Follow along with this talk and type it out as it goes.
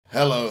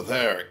Hello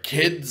there,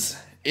 kids.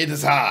 It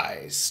is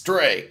I,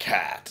 Stray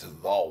Cat,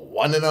 the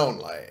one and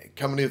only,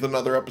 coming with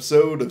another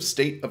episode of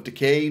State of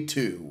Decay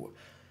 2,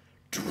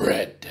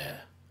 Dread.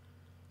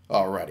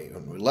 Alrighty,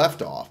 when we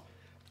left off,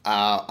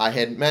 I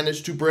had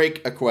managed to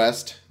break a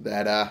quest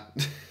that,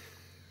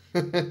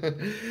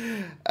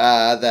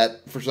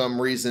 that for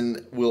some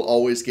reason will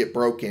always get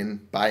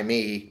broken by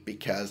me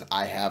because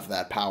I have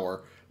that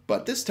power.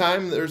 But this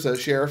time there's a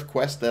sheriff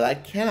quest that I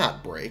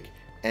cannot break,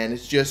 and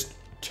it's just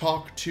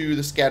talk to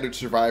the scattered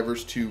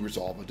survivors to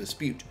resolve a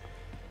dispute.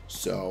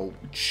 So,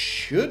 it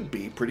should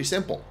be pretty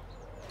simple.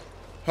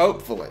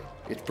 Hopefully,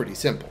 it's pretty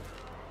simple.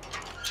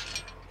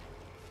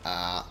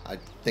 I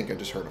think I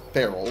just heard a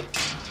feral.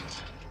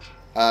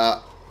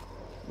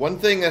 One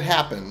thing that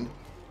happened,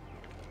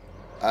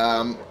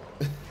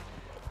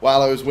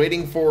 while I was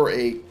waiting for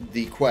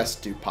the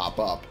quest to pop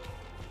up,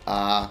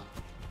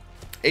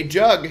 a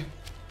jug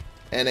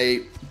and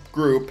a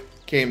group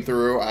came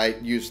through. I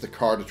used the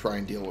car to try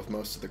and deal with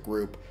most of the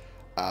group,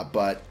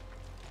 but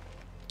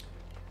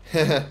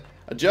a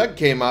jug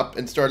came up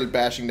and started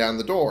bashing down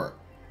the door.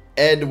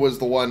 Ed was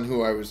the one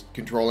who I was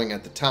controlling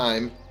at the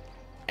time,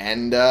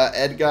 and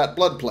Ed got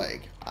blood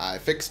plague. I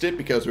fixed it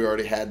because we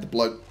already had the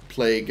blood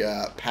plague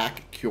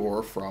pack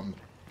cure from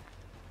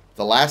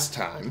the last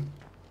time,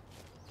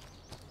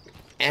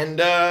 and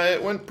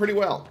it went pretty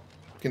well,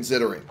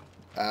 considering.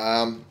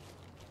 That's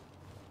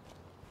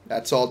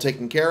all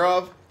taken care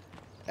of.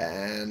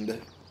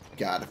 And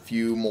got a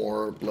few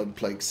more blood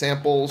plague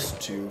samples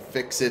to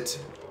fix it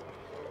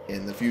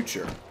in the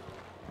future.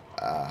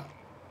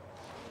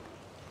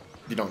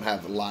 You don't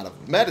have a lot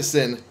of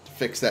medicine to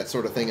fix that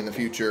sort of thing in the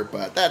future,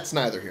 but that's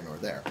neither here nor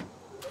there.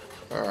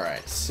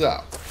 Alright,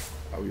 so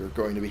we are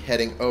going to be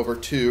heading over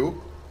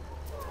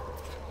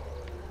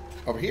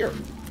here.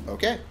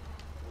 Okay.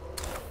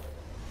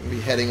 We'll be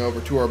heading over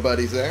to our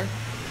buddies there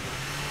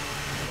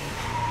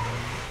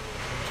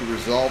to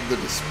resolve the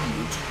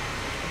dispute.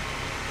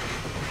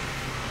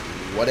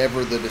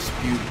 Whatever the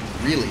dispute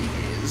really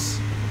is,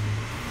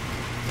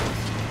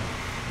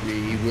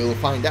 we will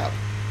find out.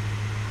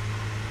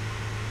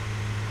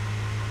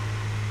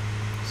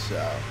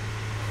 So,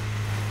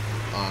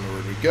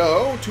 onward we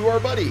go to our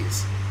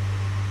buddies.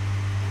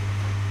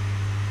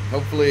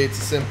 Hopefully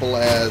it's as simple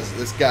as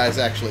this guy's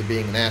actually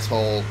being an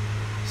asshole.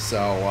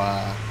 So,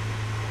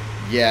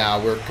 yeah,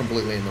 we're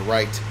completely in the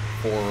right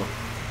for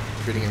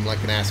treating him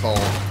like an asshole.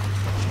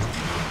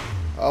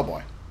 Oh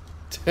boy.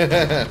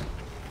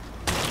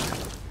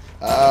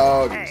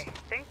 Oh, geez. Hey,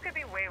 things could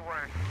be way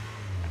worse.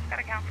 It's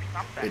gotta count for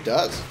something. It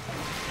does.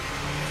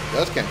 It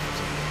does count for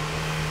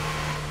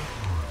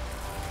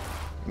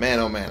something. Man,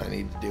 oh man, I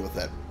need to deal with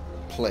that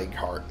plague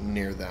heart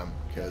near them,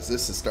 because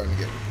this is starting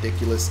to get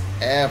ridiculous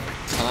every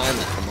time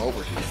I come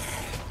over here.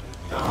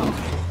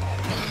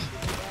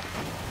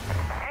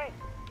 Hey,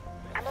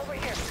 I'm over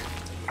here.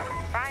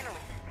 Finally,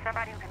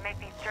 somebody who can make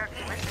these jerks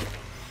listen to me.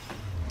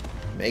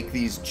 Make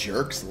these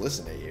jerks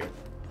listen to you?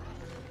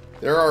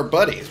 They're our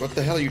buddies. What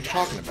the hell are you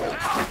talking about?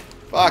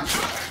 Fuck.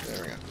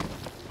 There we go.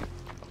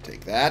 I'll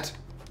take that.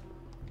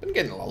 Been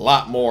getting a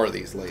lot more of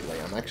these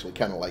lately. I'm actually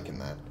kind of liking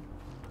that.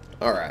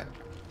 Alright.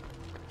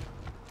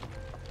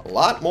 A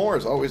lot more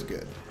is always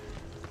good.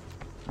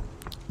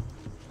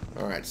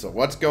 Alright, so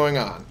what's going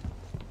on?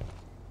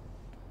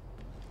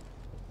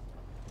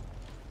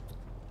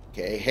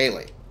 Okay,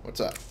 Haley. What's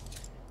up?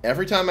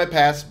 Every time I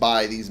pass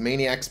by, these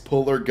maniacs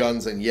pull their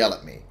guns and yell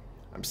at me.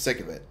 I'm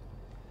sick of it.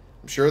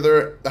 I'm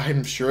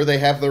sure they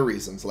have their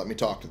reasons. Let me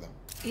talk to them.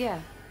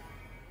 Yeah.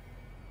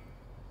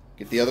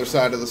 Get the other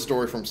side of the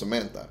story from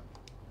Samantha.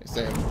 Hey,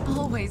 Sam.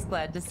 Always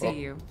glad to see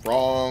you.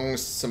 Wrong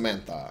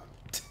Samantha.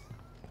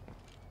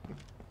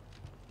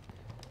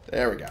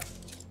 There we go.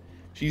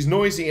 She's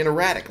noisy and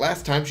erratic.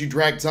 Last time she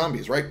dragged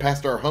zombies right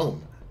past our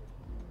home.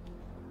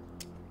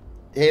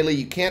 Haley,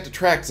 you can't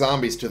attract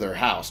zombies to their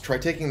house. Try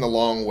taking the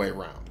long way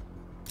around.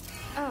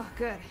 Oh,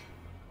 good.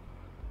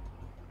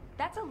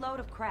 That's a load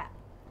of crap.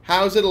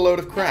 How's it a load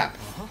of crap?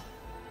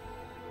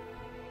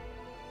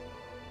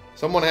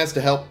 Someone has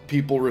to help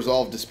people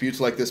resolve disputes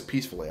like this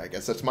peacefully. I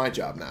guess that's my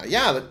job now.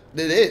 Yeah,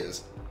 it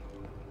is.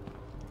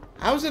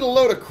 How's it a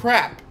load of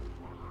crap?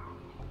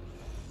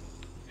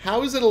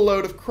 How is it a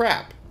load of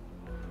crap?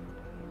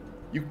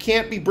 You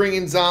can't be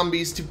bringing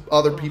zombies to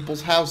other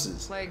people's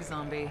houses. Plague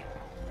zombie.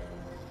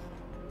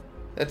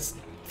 That's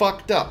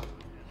fucked up.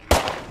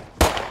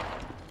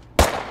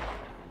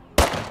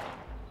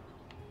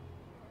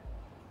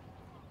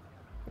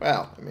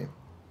 Well, I mean,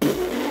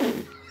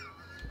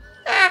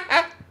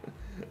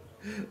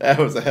 that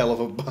was a hell of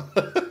a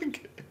bug.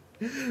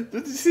 Did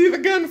you see the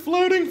gun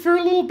floating for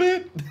a little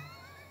bit?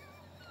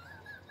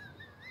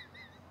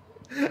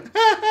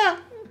 Oh,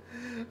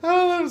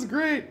 that was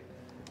great.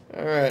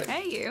 All right.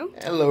 Hey, you.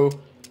 Hello.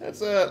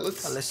 Let's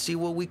see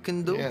what we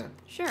can do. Yeah.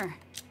 Sure.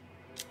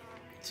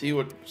 See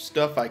what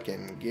stuff I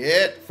can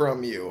get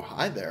from you.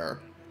 Hi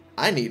there.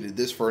 I needed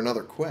this for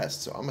another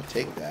quest, so I'm gonna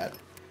take that.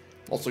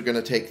 Also going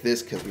to take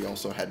this because we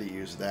also had to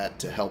use that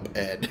to help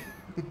Ed.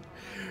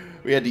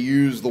 we had to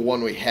use the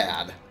one we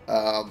had.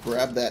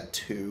 Grab that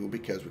too,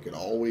 because we could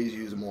always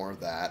use more of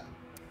that.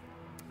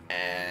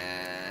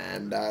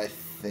 And I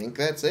think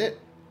that's it.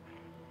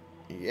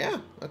 Yeah,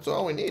 that's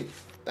all we need.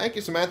 Thank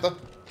you, Samantha.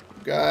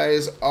 You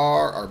guys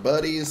are our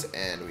buddies,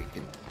 and we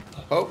can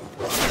hope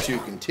to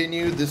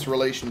continue this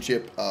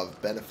relationship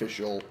of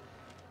beneficial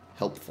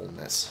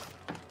helpfulness.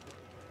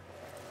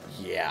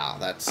 Yeah,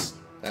 that's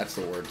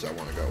the words I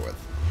want to go with.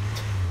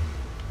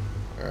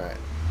 Alright.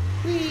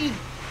 Whee!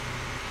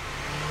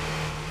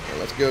 Okay,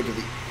 let's go to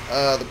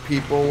the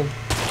people.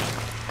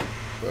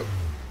 Whoop.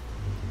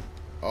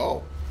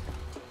 Oh.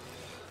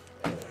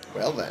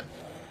 Well then.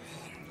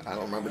 I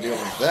don't remember dealing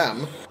with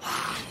them.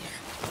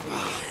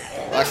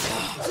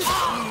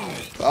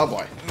 Oh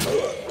boy.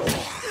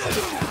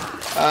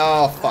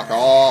 Oh, fuck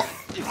off.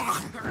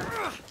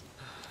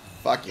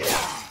 Fuck you.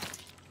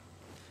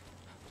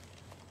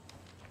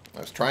 I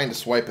was trying to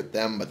swipe at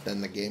them, but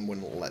then the game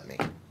wouldn't let me.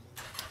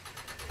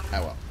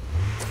 Oh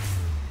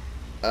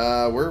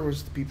well. Where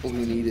was the people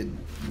who needed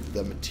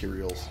the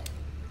materials?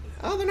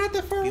 Oh, they're not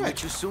that far away.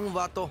 Meet you soon,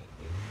 vato.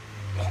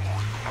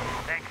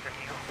 Thanks,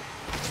 amigo.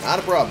 Not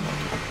a problem.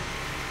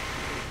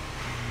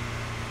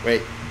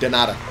 Wait,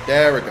 Donata.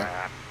 There we go.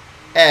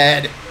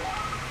 Ed.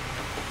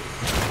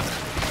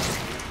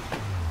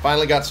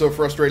 Finally got so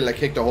frustrated I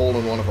kicked a hole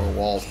in one of our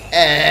walls.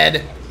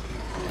 Ed.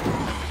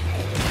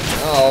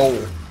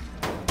 Oh.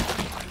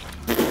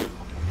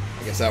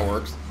 I guess that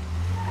works.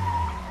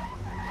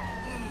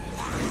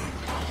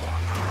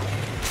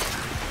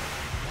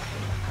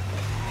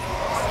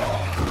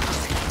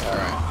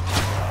 Alright.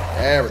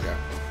 There we go.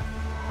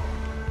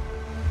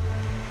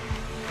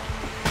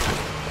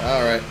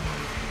 Alright.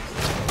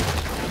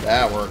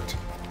 That worked.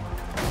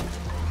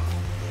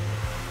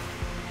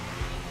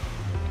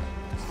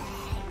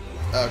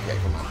 Okay,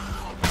 come on.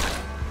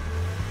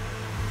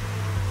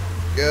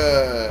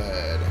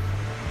 Good.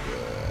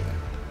 Good.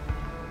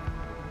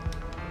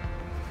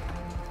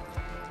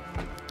 I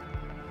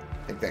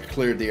think that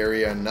cleared the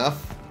area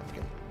enough. I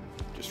can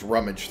just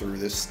rummage through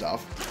this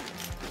stuff.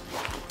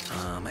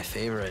 My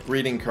favorite.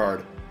 Reading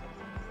card.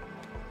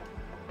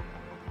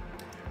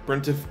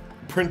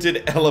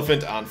 Printed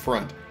elephant on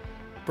front.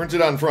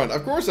 Printed on front.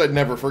 Of course I'd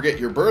never forget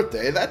your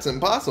birthday. That's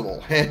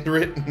impossible.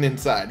 Handwritten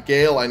inside.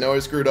 Gail, I know I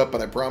screwed up,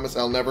 but I promise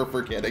I'll never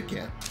forget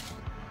again.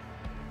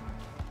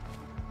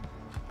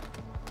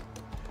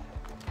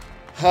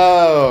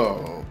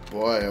 Oh,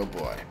 boy, oh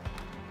boy.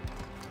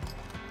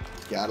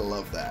 Gotta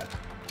love that.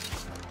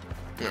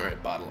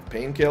 Alright, bottle of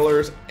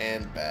painkillers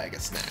and bag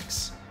of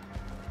snacks.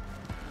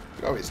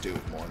 Could always do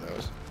with more of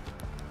those.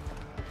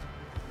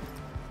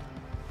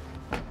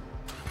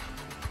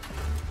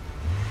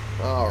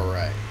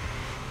 Alright.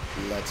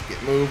 Let's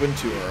get moving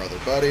to our other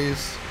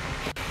buddies.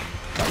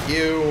 Fuck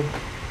you.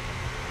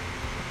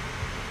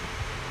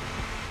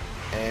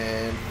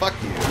 And fuck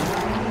you.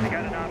 I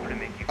got an offer to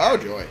make you. Oh,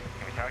 joy.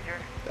 Can we talk here?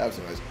 That was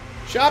nice.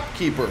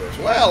 Shopkeepers.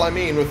 Well, I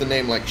mean, with a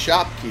name like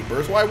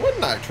Shopkeepers, why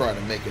wouldn't I try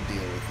to make a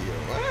deal with you?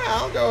 Well,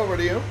 I'll go over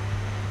to you.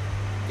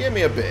 Give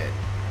me a bid.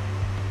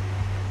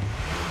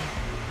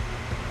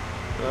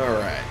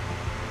 Alright.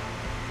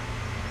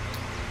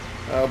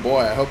 Oh boy,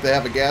 I hope they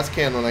have a gas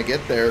can when I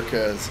get there,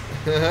 because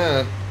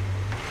I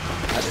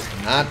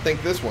did not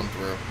think this one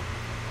through.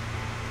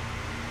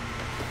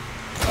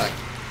 Fuck.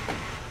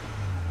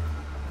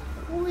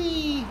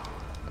 Whee!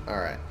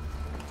 Alright.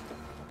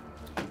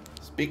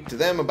 Speak to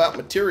them about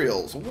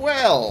materials.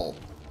 Well!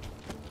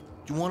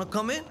 You want to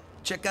come in?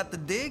 Check out the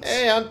digs?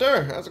 Hey,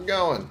 Hunter. How's it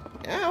going?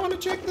 Yeah, I want to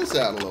check this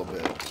out a little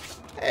bit.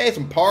 Hey,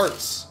 some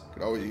parts.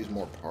 Could always use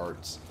more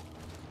parts.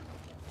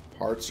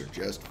 Parts are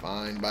just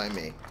fine by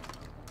me.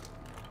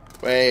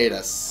 Wait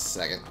a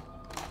second.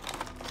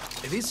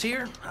 If he's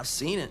here, I've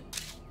seen it.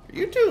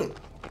 You too.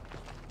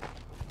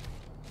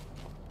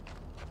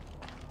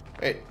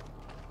 Wait.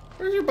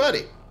 Where's your buddy?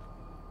 I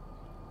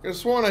could have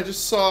sworn I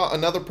just saw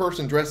another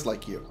person dressed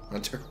like you,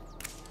 Hunter.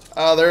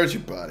 Oh, there's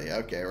your buddy.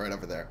 Okay, right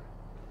over there.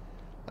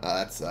 Oh,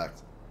 that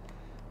sucks.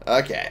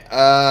 Okay,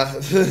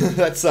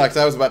 that sucks.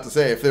 I was about to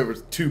say, if there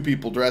was two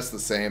people dressed the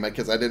same,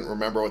 because I didn't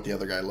remember what the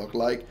other guy looked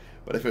like,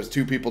 but if it was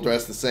two people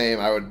dressed the same,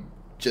 I would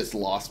just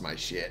lost my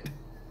shit.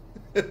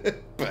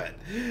 But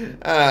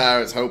I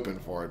was hoping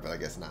for it, but I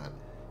guess not.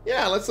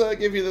 Yeah, let's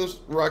give you this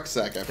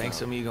rucksack I found.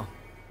 Thanks, amigo.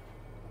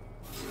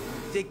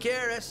 Take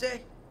care, S.A.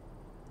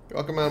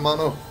 Welcome,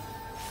 hermano.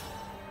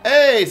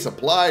 Hey,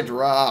 supply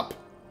drop.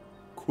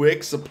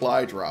 Quick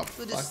supply drop.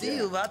 Good to Fuck see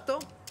yeah. you,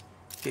 vato.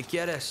 ¿Qué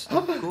quieres?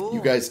 Cool.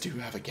 You guys do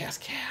have a gas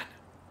can.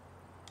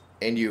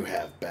 And you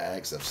have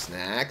bags of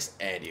snacks.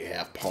 And you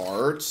have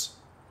parts.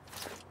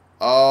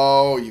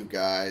 Oh, you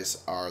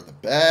guys are the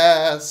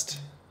best.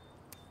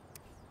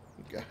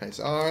 You guys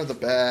are the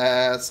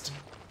best.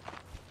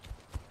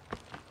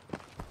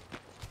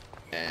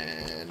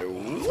 And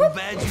Too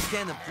bad you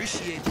can't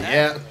appreciate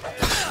that.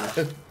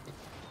 yeah.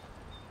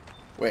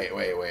 Wait.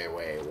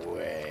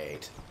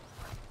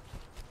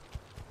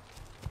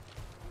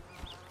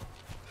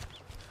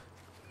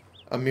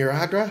 A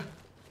Miragra?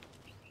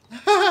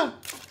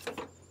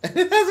 And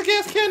it has a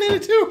gas can in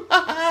it too.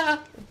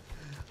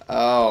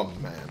 Oh,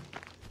 man.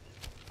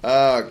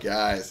 Oh,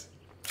 guys.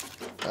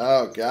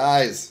 Oh,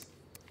 guys.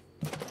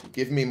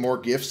 Give me more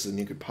gifts than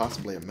you could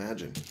possibly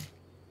imagine.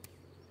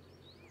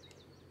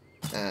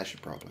 I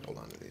should probably hold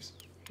on to these.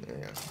 There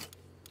we go.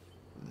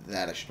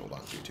 That I should hold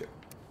on to, too.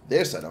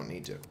 This I don't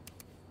need to.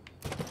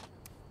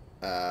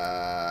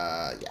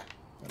 Yeah.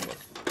 That'll work.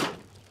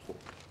 Cool.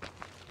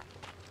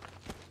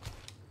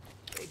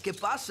 ¿Qué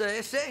pasa,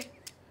 ese?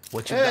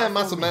 What you Eh, got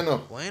más for o me?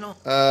 menos. Bueno.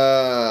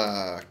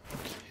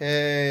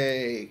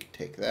 Okay.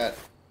 Take that.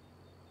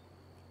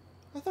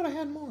 I thought I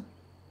had more.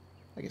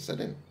 I guess I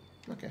didn't.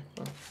 Okay,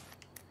 well.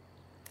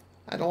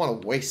 I don't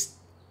want to waste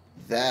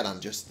that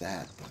on just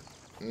that, but...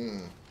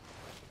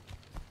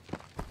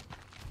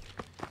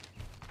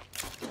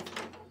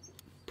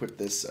 Put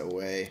this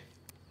away.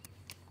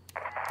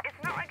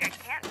 It's not like I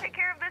can't take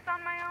care of this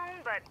on my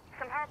own, but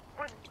some help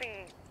would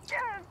be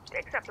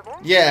acceptable.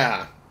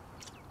 Yeah.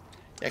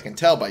 I can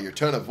tell by your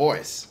tone of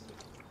voice.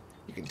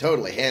 You can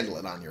totally handle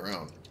it on your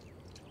own.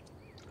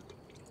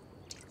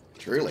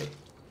 Truly.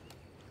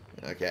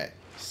 Okay,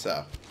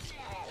 so.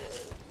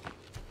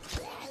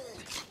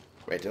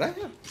 Wait, did I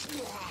have?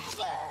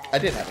 I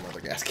did have another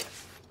gas can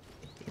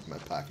in my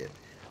pocket.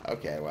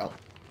 Okay, well.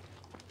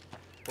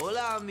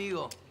 Hola,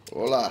 amigo.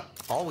 Hola.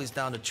 Always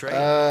down to trade.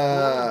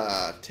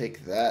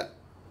 Take that.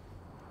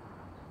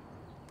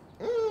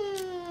 I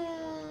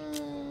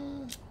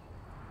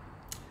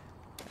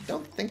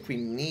don't think we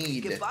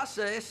need... ¿Qué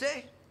pasa,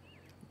 ese?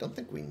 Don't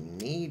think we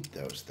need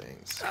those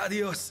things.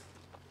 Adios.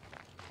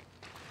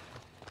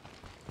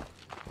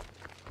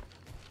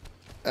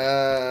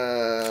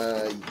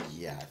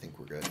 Yeah, I think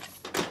we're good.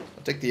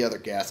 I'll take the other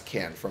gas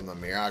can from the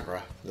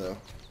Miragra, though.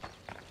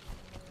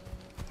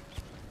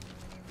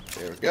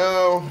 There we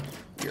go.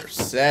 You're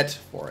set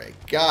for a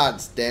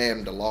god's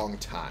damned long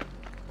time.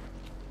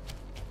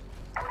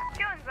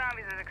 Killing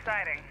zombies is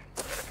exciting,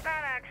 but it's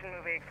not action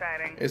movie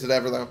exciting. Is it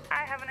ever, though?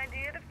 I have an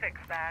idea to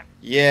fix that.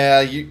 Yeah,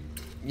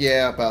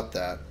 yeah, about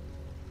that.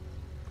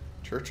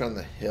 Church on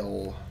the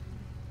Hill.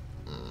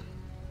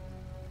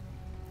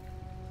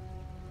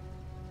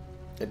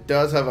 It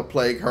does have a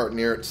plague heart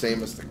near it,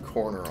 same as the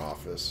corner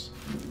office.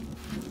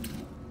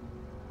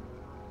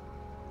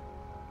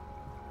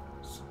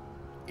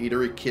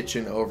 Eatery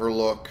kitchen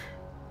overlook.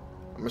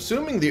 I'm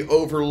assuming the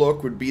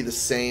overlook would be the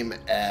same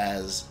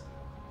as...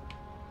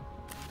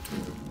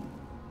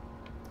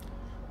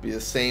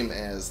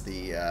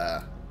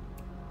 the,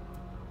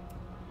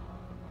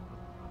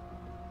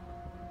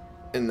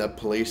 in the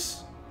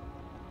police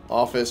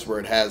office where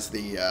it has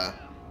the,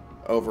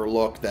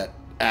 overlook that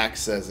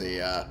acts as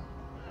a,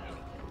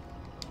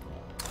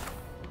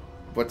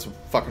 what's the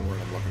fucking word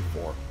I'm looking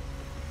for?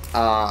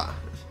 I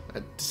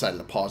decided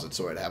to pause it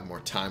so I'd have more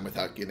time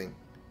without getting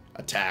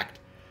attacked.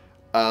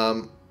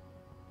 Guard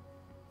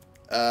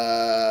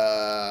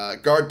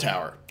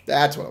tower.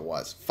 That's what it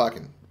was.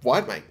 Fucking,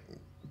 why'd my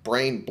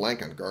brain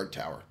blank on guard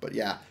tower? But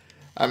yeah,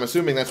 I'm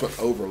assuming that's what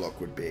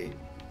overlook would be.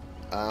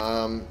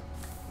 It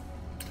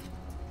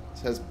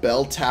says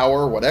bell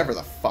tower, whatever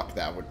the fuck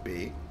that would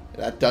be.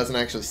 That doesn't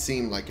actually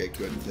seem like a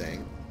good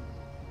thing.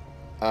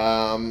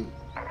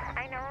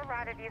 I know a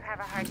lot of you have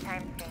a hard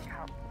time seeing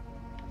hope.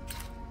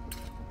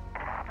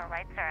 The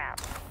lights are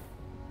out,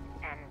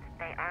 and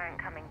they aren't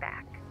coming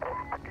back.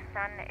 But the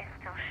sun is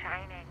still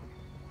shining.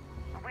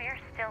 We're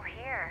still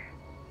here.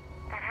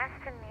 That has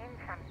to mean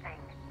something.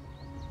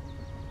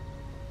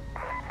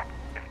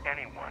 If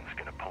anyone's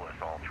gonna pull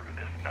us all through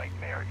this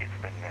nightmare, it's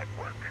the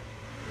network.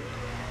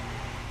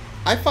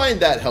 I find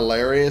that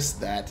hilarious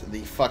that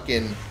the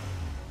fucking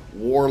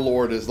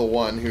warlord is the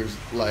one who's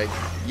like,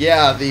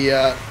 yeah,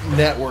 the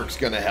network's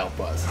gonna help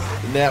us.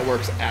 The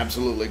network's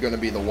absolutely gonna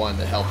be the one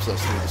that helps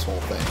us through this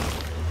whole thing.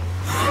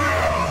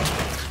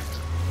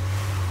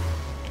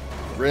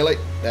 Really?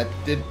 That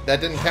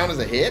didn't count as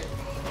a hit?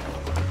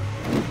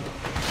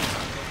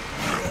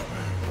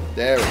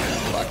 There we go.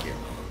 Fuck you.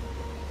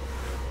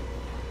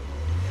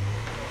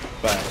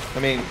 But, I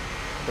mean,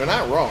 they're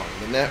not wrong.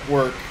 The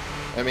network,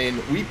 I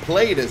mean, we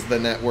played as the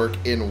network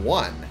in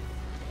 1.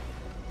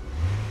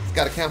 It's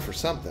got to count for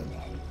something.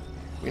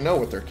 We know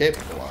what they're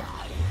capable of.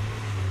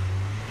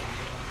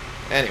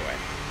 Anyway.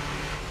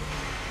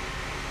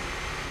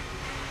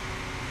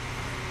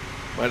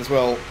 Might as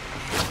well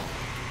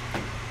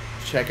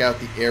check out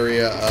the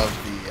area of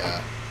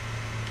the,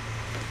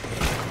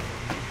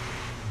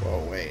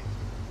 whoa, wait.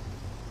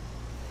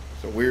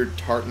 It's a weird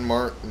tartan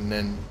mart, and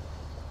then...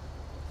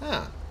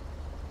 Huh.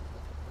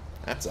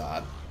 That's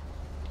odd.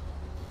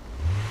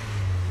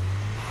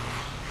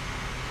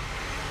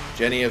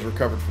 Jenny has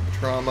recovered from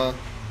trauma.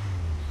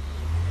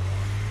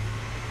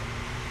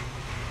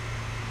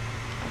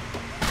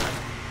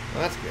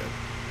 Well, that's good.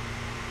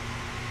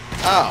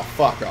 Oh,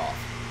 fuck off.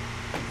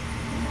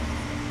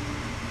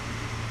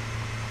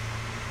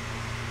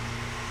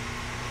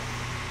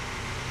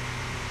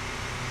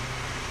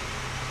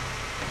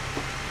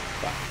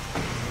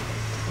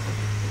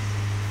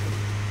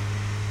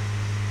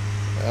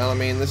 Well, I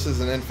mean, this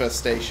is an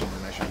infestation,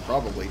 and I should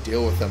probably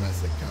deal with them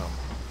as they come.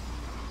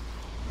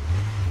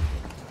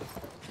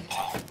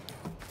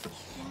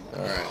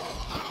 Alright.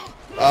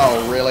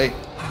 Oh, really?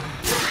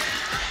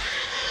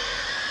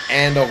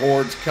 And a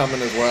horde's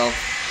coming as well.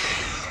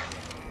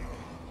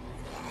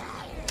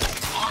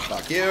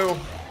 Fuck you.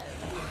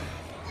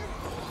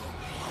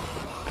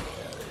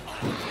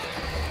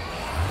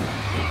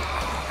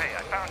 Hey,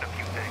 I found a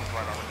few things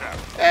while I was out.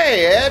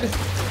 Hey, Ed.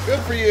 Good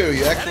for you.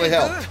 You actually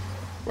helped.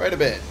 Quite a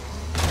bit.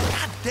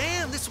 God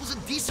damn, this was a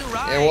decent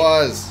ride. It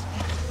was.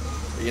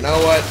 But you know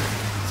what?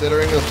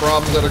 Considering the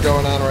problems that are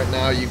going on right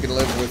now, you can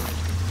live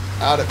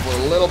without it for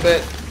a little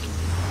bit.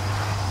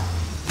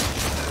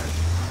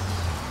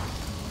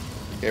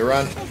 Okay,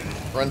 run.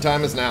 Run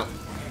time is now.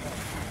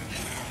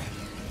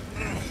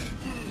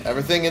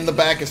 Everything in the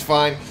back is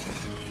fine.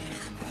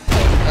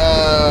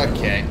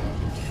 Okay.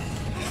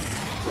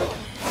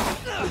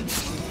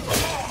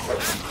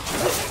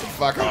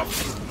 Fuck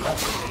off.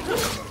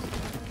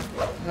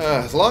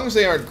 As long as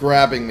they aren't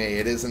grabbing me,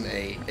 it isn't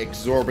a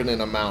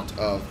exorbitant amount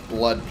of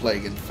blood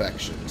plague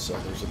infection, so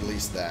there's at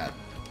least that.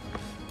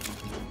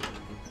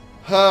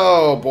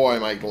 Oh boy,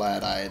 am I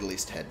glad I at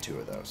least had 2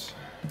 of those.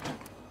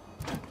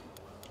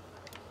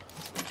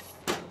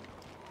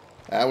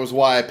 That was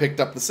why I picked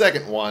up the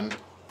second one.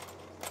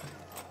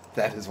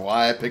 That is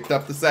why I picked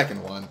up the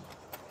second one.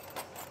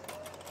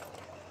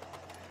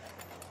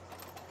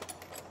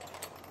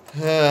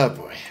 Oh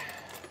boy.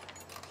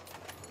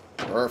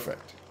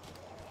 Perfect.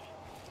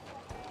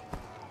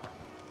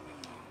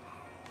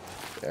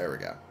 There we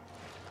go.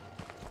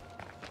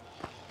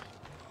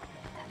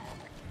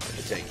 Let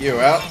me take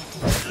you out.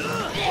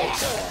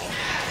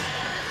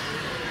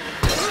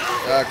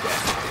 Okay.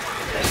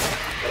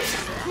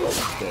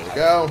 There we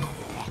go.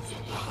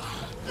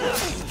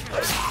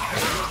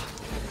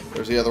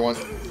 There's the other one.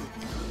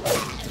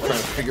 Just trying to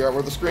figure out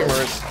where the screamer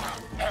is.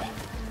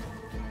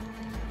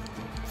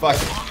 Fuck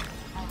it.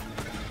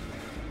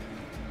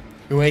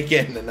 You ain't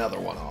getting another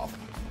one off.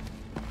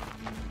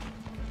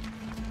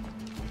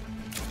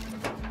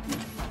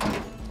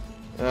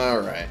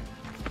 Alright.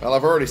 Well,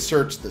 I've already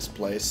searched this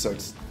place, so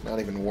it's not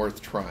even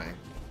worth trying.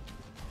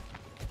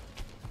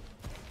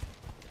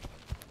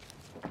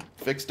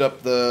 Fixed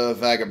up the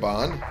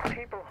vagabond.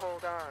 People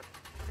hold on.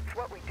 It's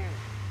what we do.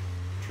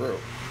 True.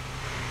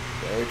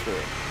 Very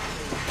true.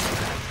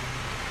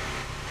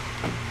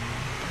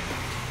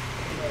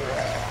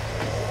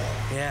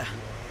 Yeah.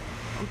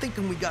 I'm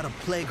thinking we got a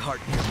plague heart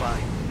nearby.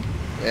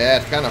 Yeah,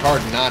 it's kind of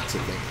hard not to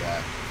think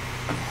that.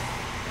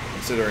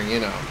 Considering,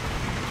 you know,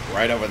 it's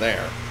right over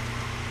there.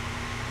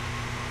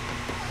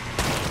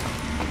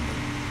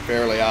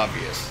 Fairly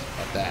obvious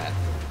at that.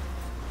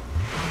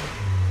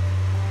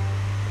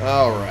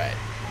 Alright.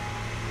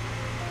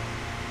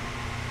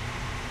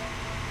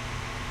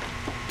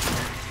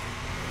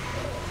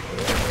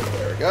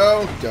 There we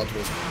go. Dealt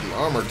with the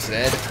armored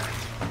Zed.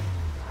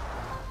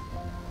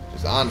 Which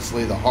is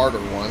honestly the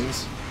harder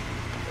ones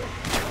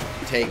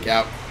to take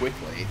out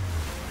quickly.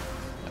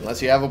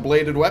 Unless you have a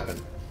bladed weapon.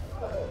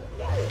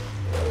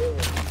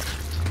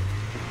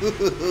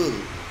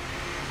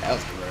 That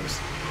was gross.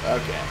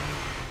 Okay.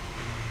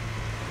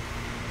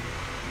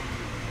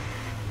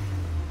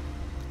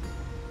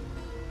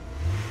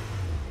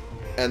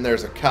 And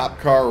there's a cop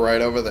car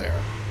right over there.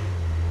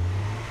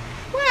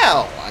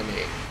 Well, I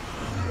mean,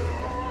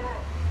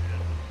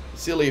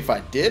 silly if I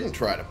didn't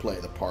try to play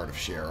the part of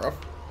sheriff,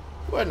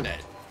 wouldn't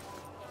it?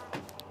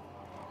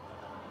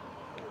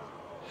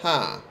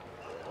 Huh.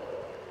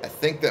 I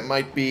think that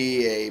might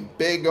be a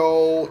big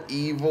ol'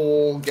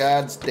 evil,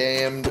 God's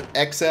damned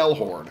XL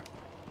horde.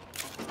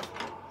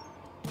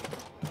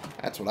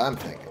 That's what I'm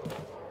thinking.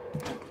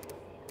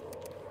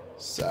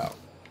 So,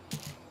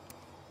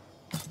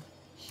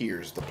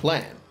 here's the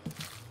plan.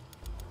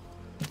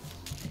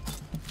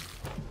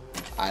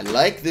 I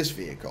like this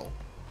vehicle.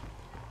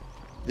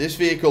 This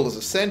vehicle is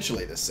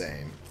essentially the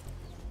same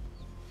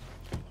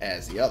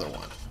as the other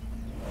one.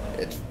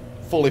 It's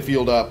fully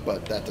fueled up,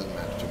 but that doesn't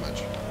matter too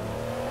much.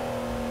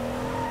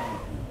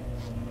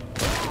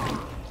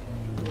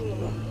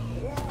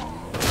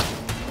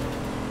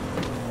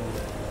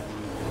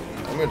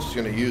 I'm just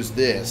going to use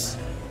this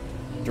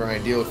to try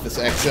and deal with this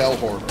XL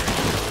horde.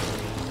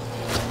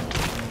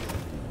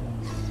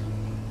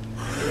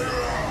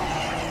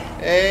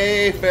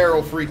 Hey,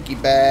 feral freaky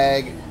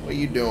bag. What are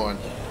you doing?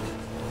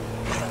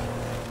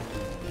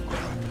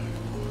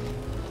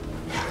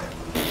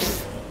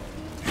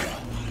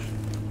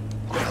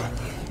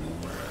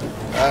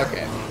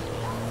 Okay.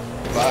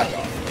 Fuck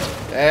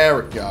off.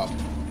 There we go.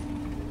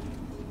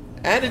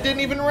 And it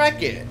didn't even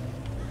wreck it.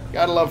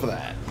 Gotta love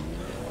that.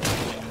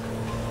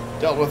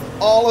 Dealt with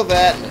all of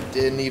that and it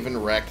didn't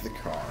even wreck the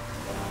car.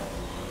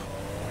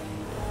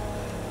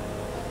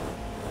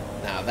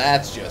 Now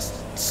that's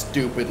just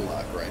stupid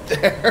luck right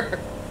there.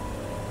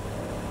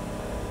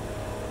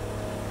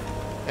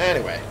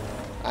 Anyway,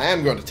 I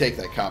am going to take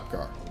that cop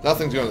car.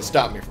 Nothing's going to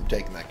stop me from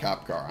taking that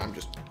cop car. I'm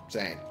just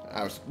saying.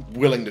 I was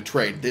willing to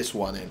trade this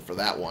one in for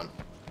that one.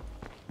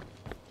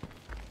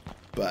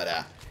 But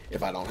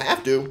if I don't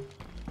have to,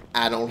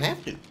 I don't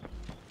have to.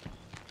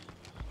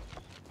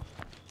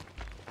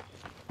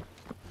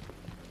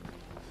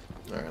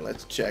 Alright,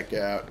 let's check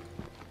out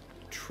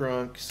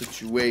trunk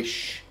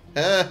situation.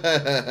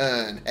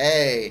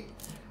 Hey,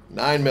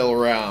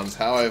 9mm rounds.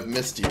 How I've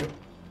missed you.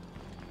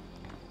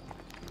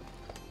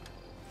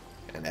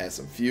 And has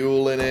some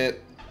fuel in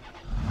it.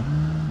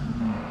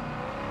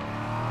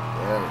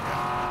 There we go.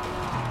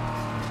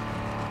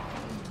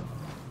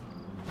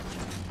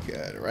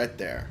 Good, right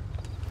there.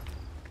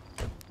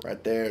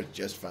 Right there,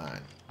 just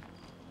fine.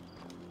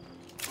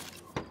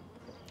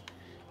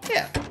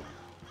 Yeah,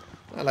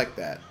 I like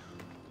that.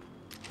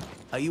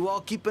 Are you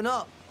all keeping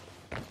up?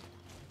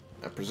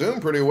 I presume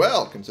pretty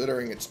well,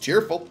 considering it's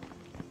cheerful.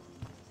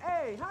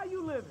 Hey, how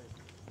you living?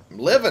 I'm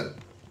living.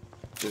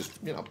 Just,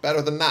 you know,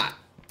 better than not.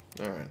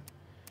 Alright.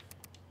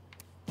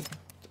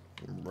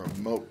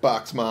 Remote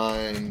box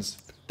mines.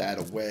 Put that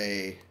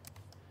away.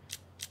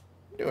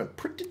 Doing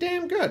pretty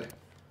damn good.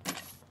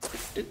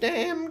 Pretty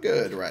damn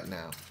good right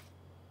now.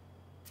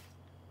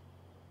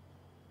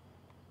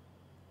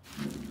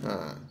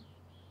 Huh.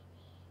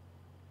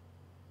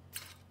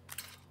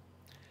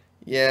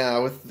 Yeah,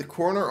 with the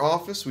corner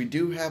office, we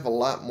do have a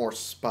lot more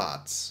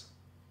spots.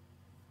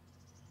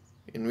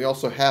 And we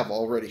also have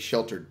already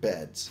sheltered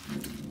beds.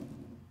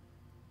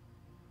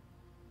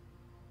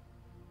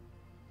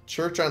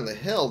 Church on the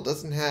Hill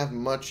doesn't have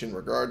much in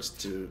regards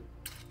to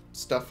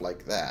stuff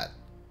like that.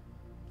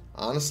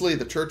 Honestly,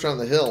 the Church on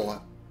the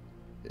Hill,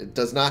 it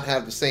does not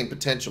have the same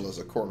potential as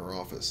a corner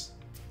office.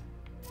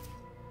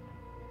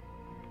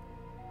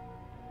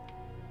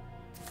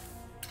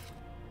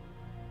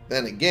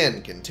 Then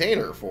again,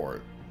 Container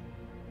Fort.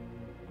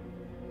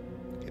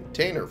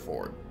 Container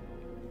Fort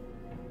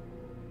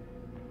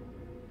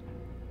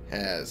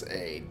has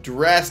a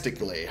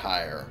drastically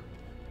higher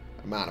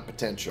amount of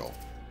potential.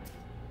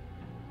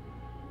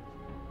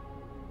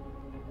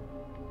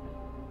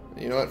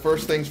 You know what?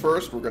 First things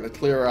first, we're going to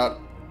clear out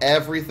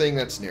everything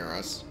that's near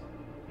us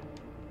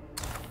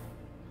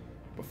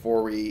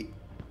before we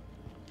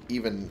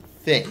even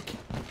think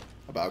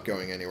about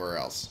going anywhere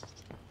else.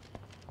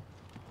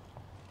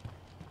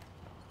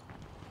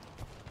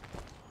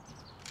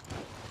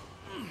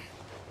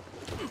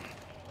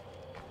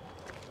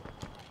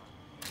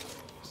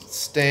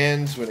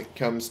 Stands when it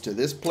comes to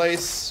this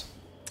place,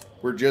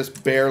 we're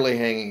just barely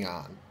hanging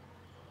on.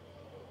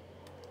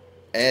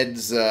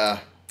 Ed's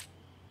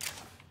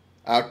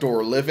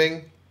outdoor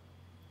living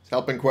is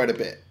helping quite a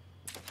bit.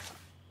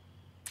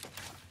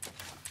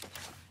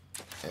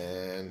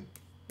 And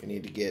we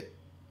need to get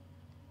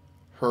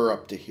her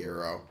up to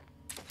hero.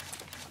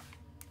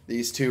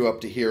 These two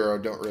up to hero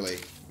don't really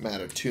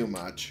matter too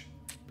much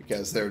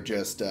because they're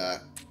just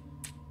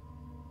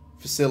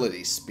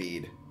facility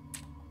speed.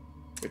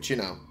 Which, you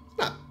know, it's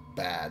not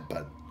bad,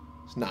 but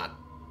it's not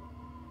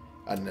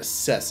a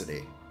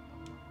necessity.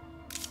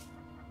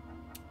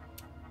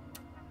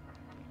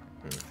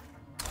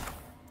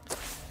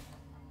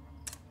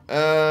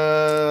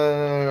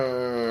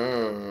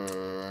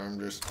 I'm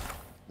just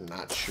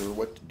not sure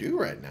what to do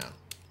right now.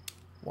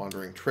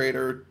 Wandering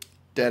Trader.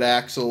 Dead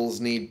axles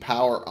need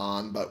power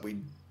on, but we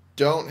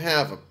don't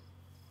have a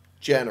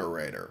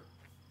generator.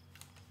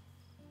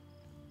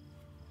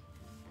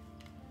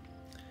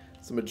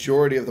 It's the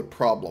majority of the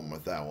problem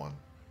with that one.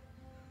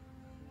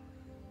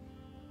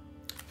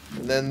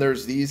 And then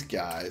there's these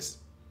guys,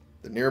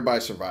 the nearby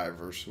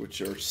survivors,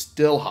 which are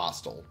still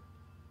hostile.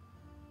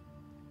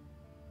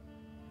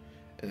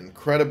 An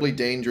incredibly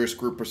dangerous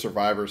group of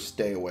survivors.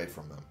 Stay away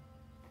from them.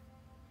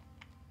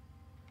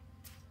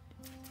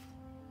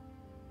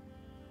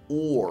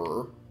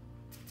 Or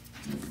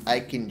I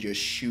can just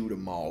shoot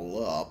them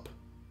all up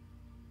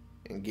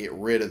and get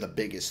rid of the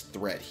biggest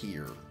threat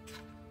here.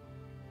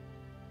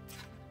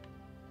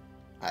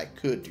 I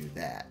could do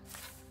that.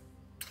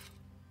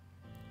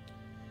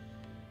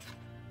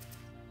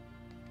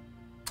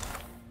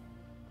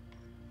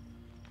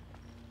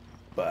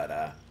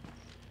 But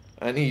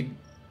I need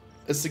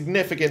a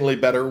significantly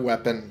better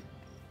weapon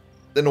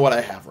than what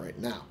I have right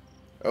now.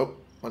 Oh,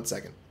 1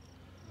 second.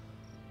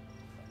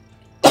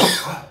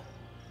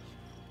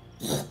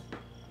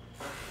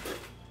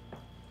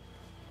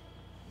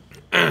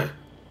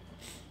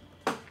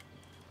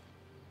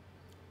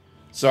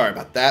 Sorry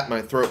about that.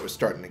 My throat was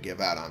starting to give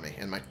out on me,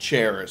 and my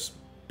chair is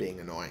being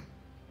annoying.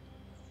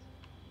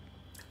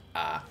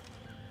 As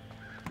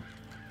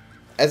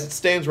it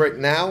stands right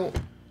now,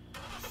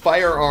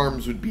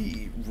 firearms would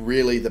be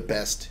really the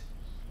best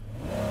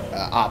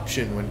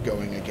option when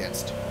going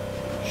against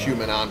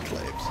human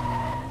enclaves.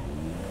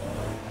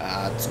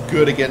 It's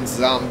good against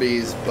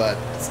zombies, but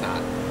it's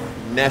not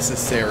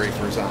necessary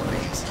for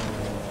zombies.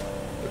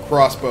 The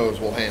crossbows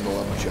will handle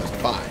them just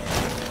fine.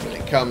 When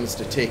it comes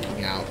to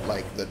taking out,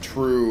 like, the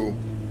true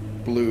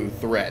blue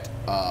threat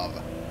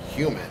of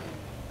human,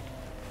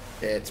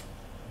 it's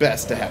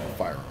best to have a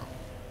firearm.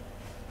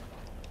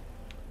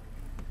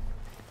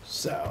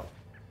 So,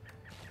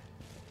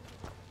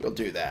 we'll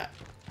do that.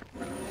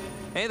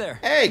 Hey there.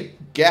 Hey,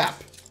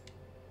 Gap.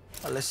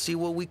 Let's see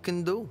what we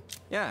can do.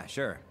 Yeah,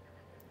 sure.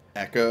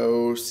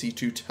 Echo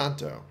C2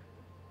 Tanto.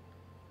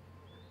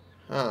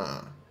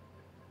 Huh.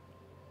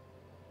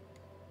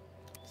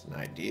 It's an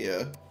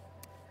idea.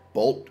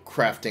 Bolt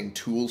crafting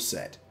tool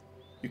set.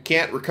 You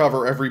can't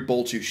recover every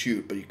bolt you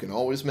shoot, but you can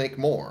always make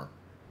more.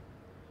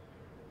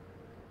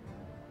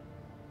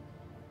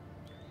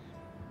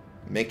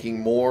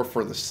 Making more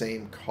for the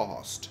same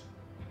cost.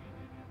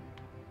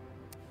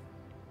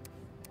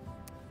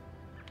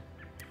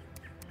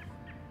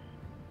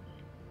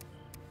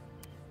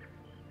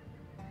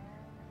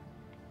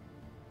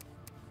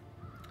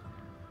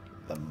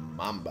 The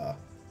Mamba.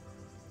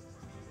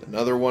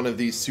 Another one of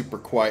these super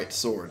quiet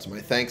swords. My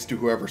thanks to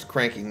whoever's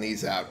cranking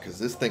these out, because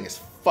this thing is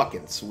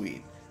fucking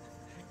sweet.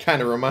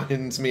 Kind of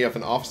reminds me of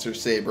an officer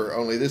saber,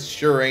 only this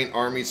sure ain't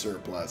army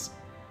surplus.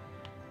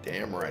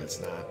 Damn right it's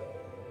not.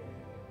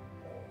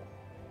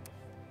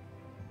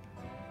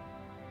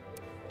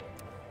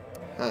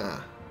 Huh.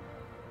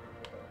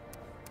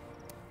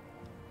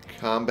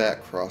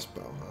 Combat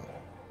crossbow,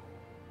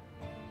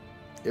 huh?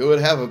 It would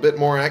have a bit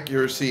more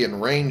accuracy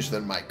and range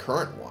than my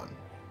current one.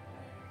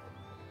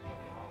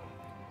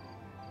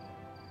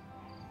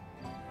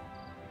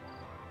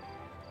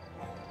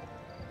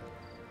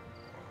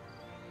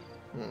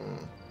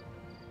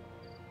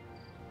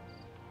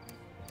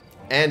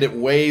 And it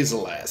weighs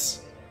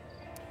less.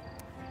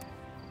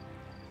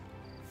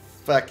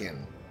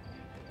 Fucking.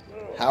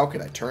 How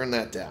could I turn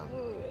that down?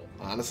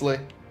 Honestly?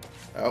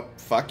 Oh,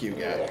 fuck you,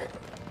 guy.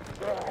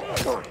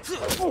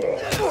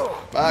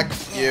 Fuck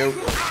you.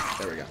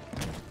 There we go.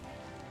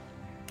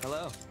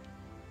 Hello.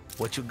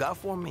 What you got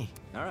for me?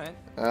 All right.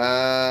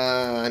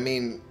 I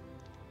mean,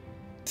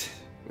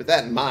 with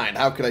that in mind,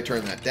 how could I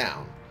turn that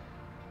down?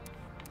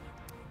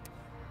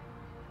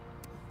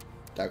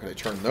 How could I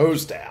turn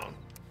those down?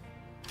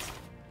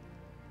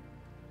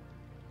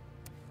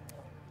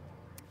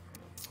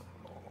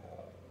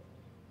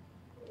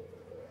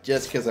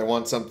 Just because I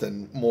want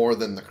something more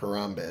than the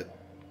karambit.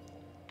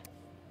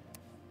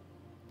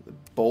 The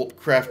bolt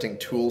crafting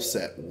tool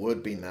set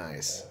would be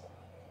nice.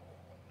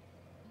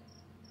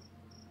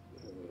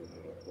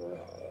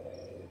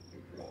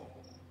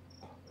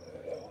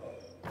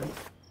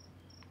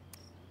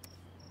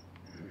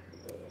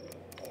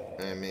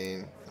 I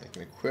mean, I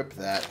can equip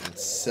that and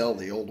sell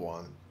the old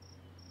one.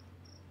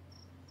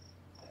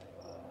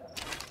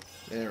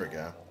 There we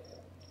go.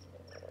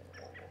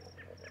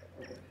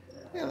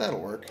 Yeah,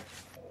 that'll work.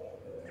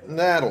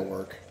 That'll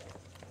work.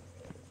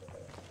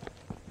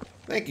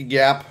 Thank you,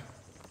 Gap.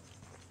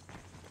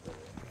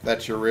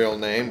 That's your real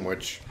name,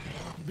 which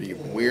would be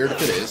weird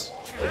if it is.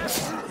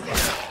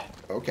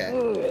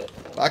 Okay.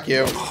 Fuck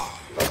you.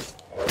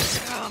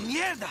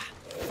 Mierda!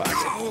 Fuck.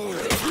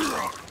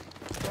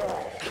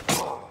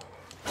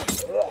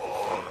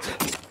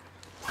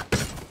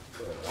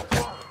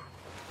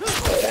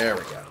 There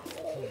we go.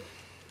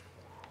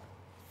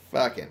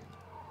 Fucking.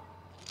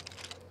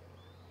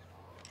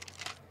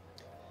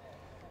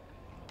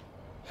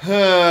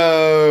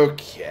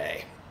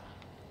 Okay.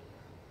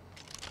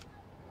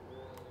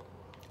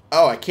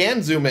 Oh, I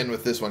can zoom in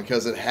with this one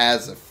because it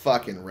has a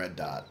fucking red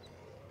dot.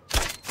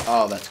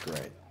 Oh, that's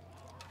great.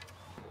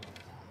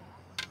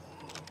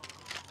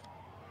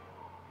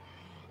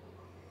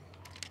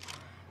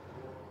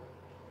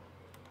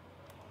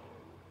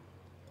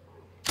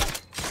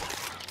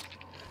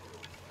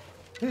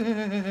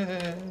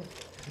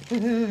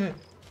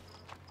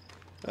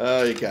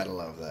 Oh, you gotta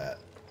love that.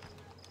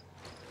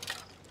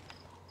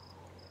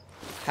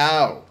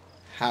 How?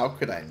 How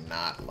could I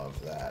not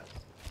love that?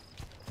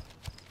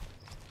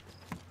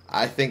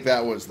 I think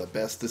that was the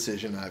best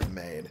decision I've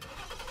made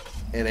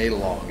in a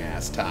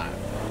long-ass time.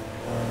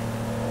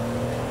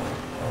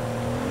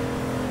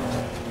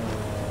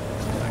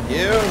 Fuck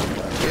you.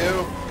 Fuck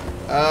you.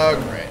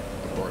 Oh, great.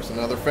 Of course,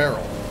 another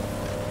feral.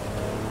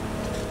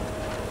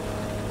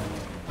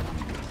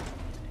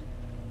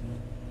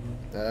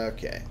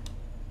 Okay.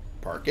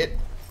 Park it.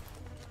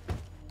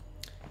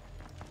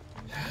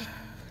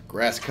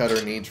 Grass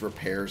cutter needs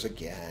repairs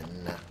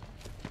again.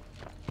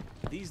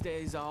 These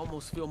days, I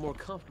almost feel more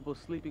comfortable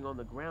sleeping on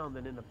the ground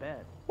than in a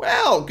bed.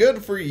 Well,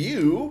 good for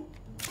you.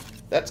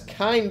 That's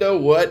kind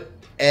of what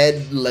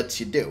Ed lets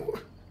you do.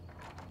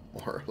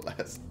 More or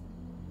less.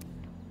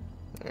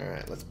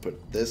 Alright, let's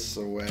put this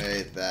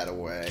away, that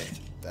away,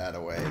 that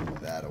away,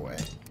 that away,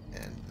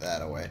 and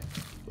that away.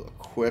 We'll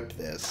equip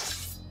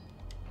this.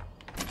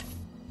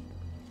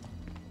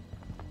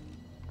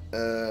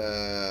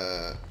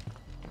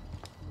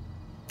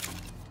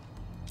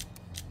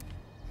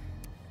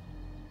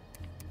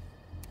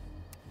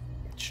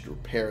 Should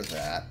repair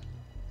that.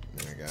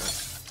 There we go.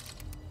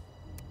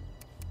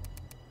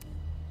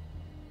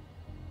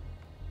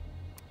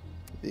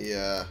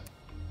 The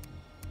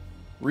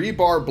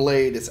rebar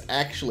blade is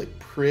actually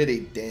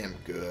pretty damn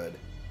good.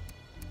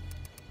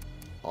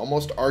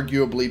 Almost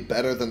arguably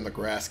better than the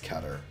grass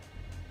cutter.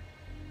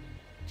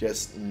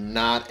 Just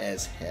not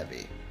as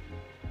heavy.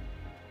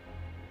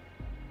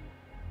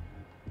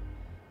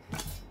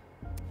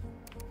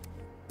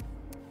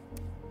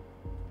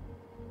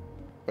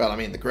 Well, I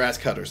mean, the grass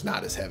cutter's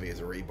not as heavy as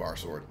a rebar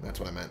sword.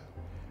 That's what I meant.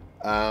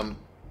 And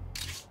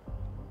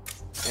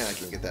I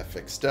can get that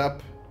fixed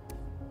up.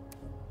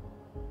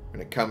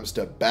 When it comes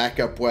to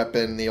backup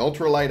weapon, the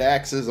ultralight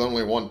axe is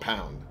only 1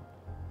 pound.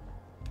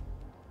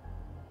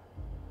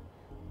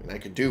 I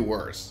could do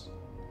worse.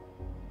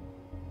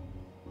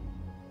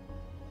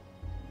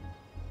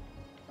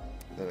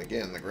 Then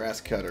again, the grass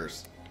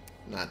cutter's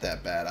not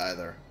that bad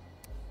either.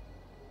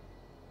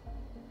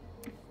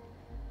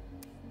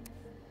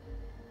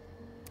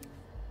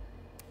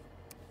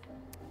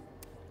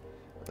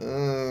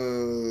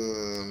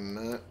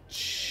 Not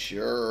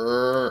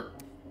sure.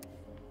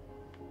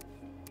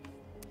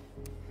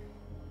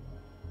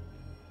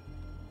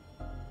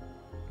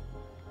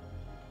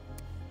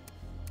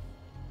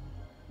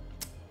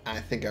 I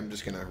think I'm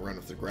just going to run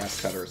with the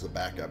grass cutter as the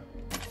backup.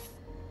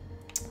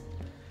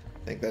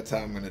 I think that's how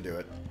I'm going to do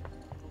it.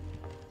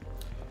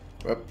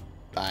 Whoop.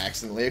 I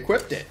accidentally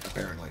equipped it,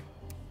 apparently.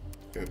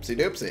 Oopsie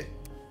doopsie.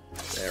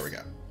 There we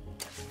go.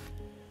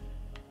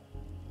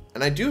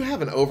 And I do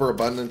have an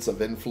overabundance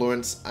of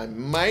influence. I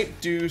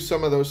might do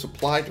some of those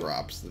supply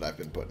drops that I've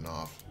been putting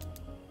off.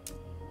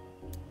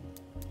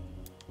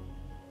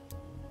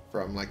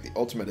 From, like, the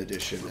Ultimate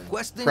Edition and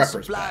Requesting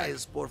Prepper's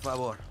supplies, por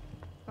favor.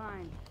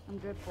 Fine. I'm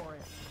good for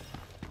it.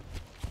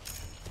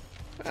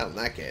 Well, in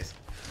that case,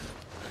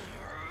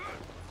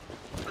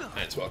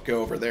 might as well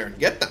go over there and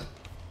get them.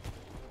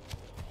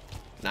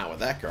 Not with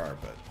that car,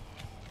 but...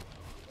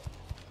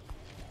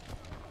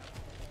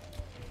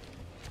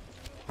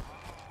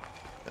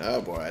 Oh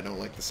boy, I don't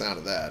like the sound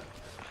of that.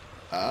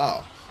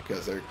 Oh,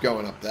 because they're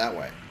going up that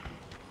way.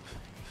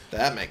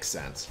 That makes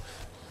sense.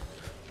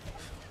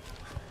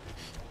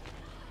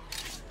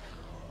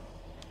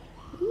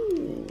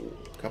 Ooh,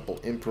 a couple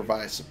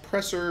improvised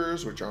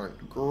suppressors, which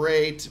aren't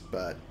great,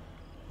 but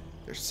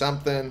there's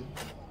something.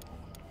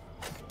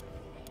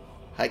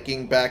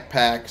 Hiking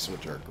backpacks,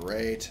 which are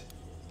great.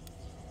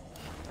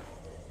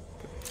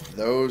 Put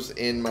those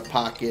in my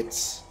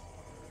pockets.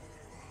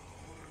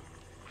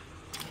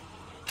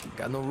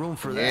 Got no room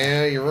for that.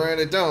 Yeah, you're right,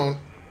 I don't.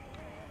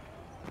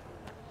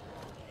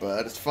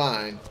 But it's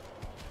fine.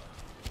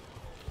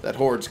 That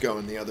horde's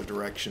going the other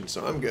direction,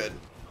 so I'm good.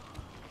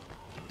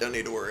 Don't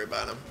need to worry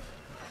about him.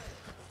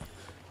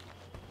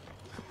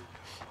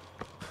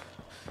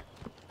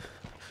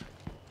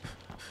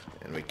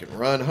 And we can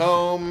run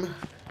home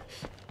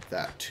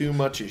without too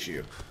much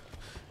issue.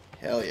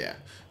 Hell yeah.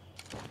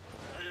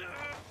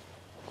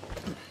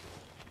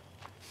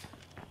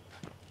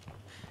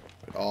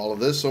 Put all of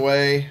this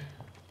away.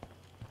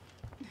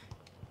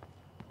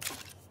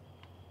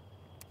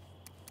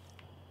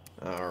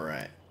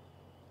 Alright.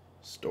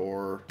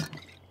 Store.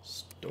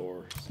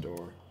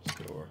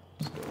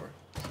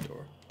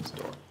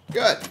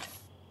 Good.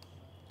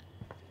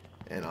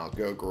 And I'll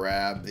go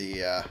grab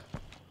the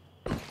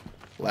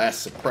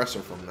last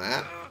suppressor from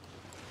that.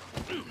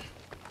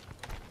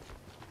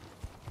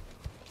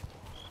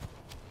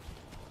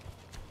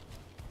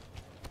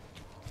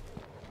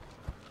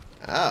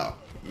 Oh,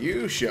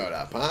 you showed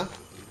up, huh?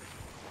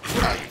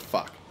 Oh, you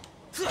fuck.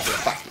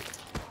 Fuck you.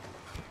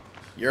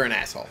 You're an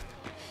asshole.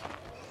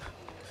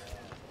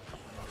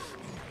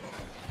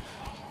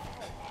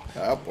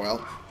 Oh,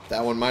 well,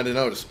 that one might have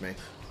noticed me.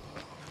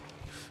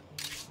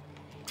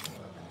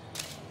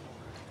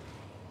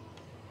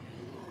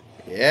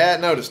 Yeah,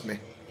 it noticed me.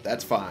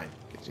 That's fine.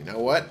 Because you know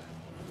what?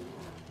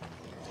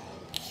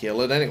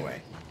 Kill it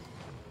anyway.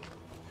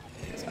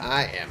 Because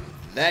I am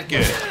that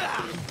good.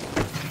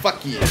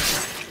 Fuck you.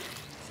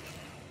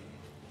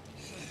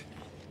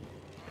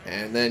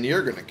 And then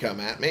you're going to come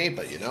at me,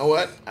 but you know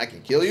what? I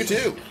can kill you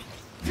too.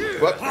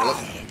 Whoop, whoop.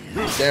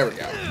 There we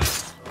go.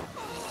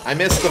 I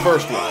missed the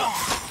first one.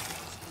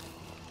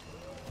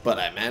 But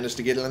I managed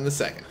to get it in the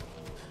second.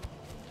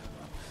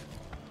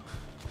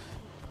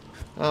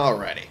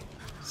 Alrighty.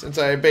 Since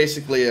I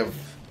basically have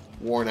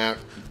worn out,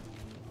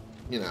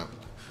 you know,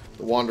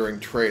 the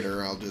Wandering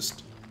Trader, I'll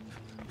just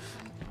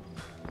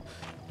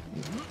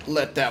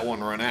let that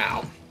one run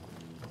out.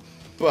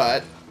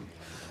 But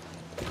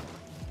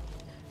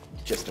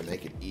just to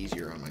make it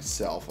easier on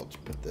myself, I'll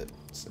just put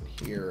this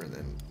in here and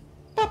then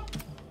pop.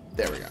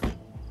 There we go.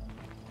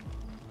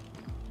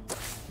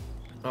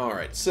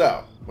 Alright,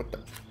 so what the...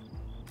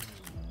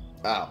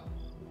 Oh.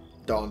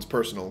 Dawn's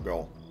personal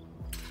goal.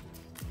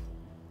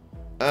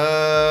 You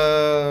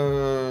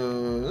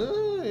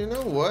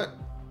know what?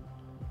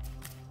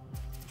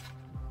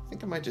 I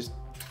think I might just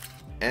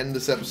end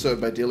this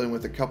episode by dealing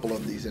with a couple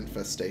of these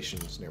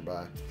infestations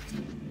nearby.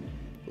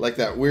 Like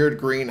that weird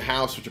green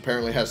house, which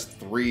apparently has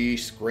 3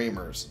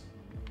 screamers.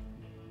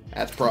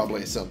 That's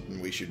probably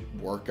something we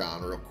should work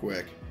on real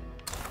quick.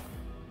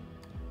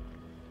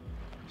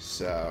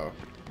 So...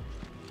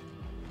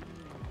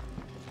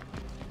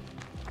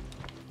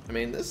 I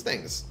mean, this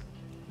thing's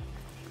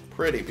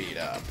pretty beat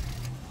up.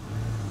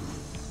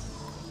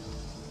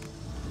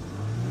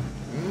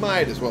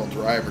 Might as well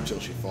drive her till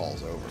she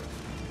falls over.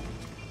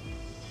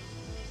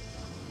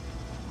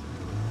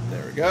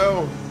 There we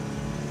go.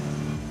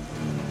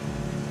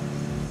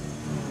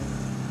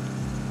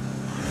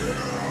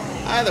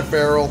 Hi there,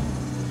 Feral.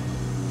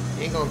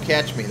 You ain't gonna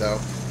catch me, though.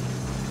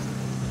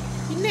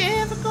 You're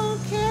never gonna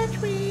catch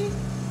me.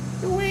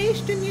 You're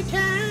wasting your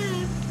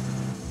time.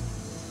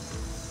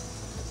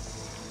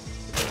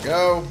 There we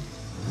go.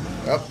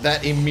 Oh,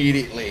 that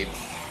immediately.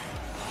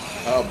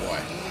 Oh, boy.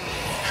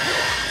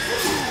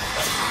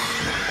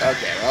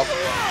 Okay, well,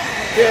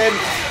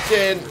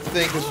 didn't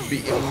think this would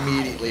be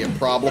immediately a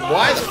problem.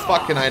 Why the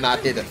fuck can I not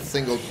hit a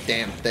single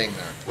damn thing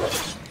there?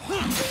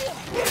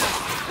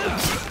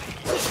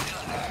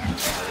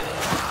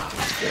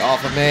 Get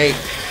off of me.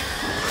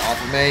 Get off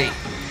of me.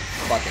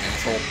 Fucking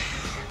asshole.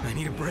 I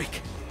need a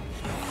break.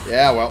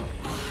 Yeah, well.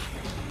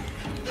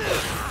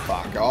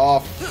 Fuck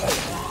off.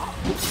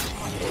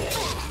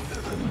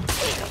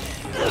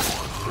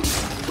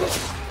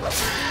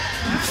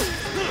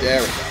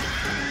 There we go.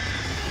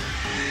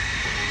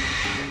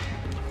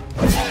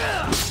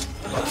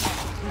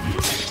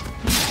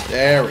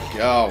 There we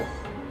go.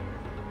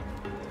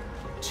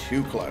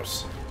 Too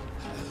close.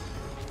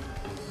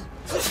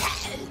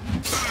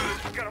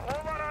 Got a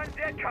whole lot of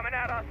undead coming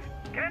at us.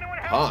 Can anyone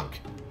help? Honk.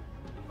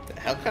 The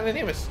hell kind of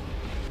name is?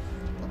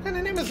 What kind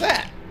of name is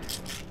that?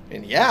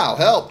 And yeah, I'll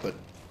help, but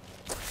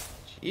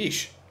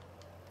sheesh.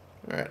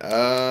 All right.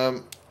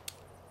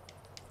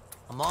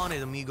 I'm on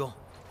it, amigo.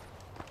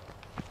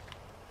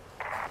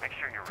 Make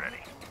sure you're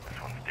ready.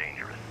 This one's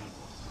dangerous.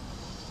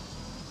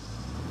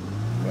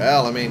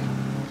 Well, I mean,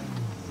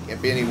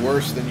 can't be any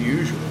worse than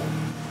usual.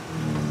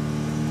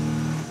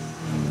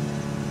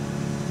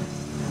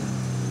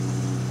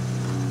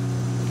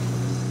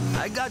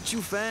 I got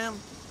you, fam.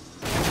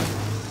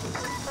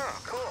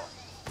 Oh, cool.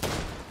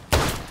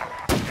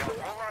 It's a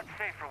whole lot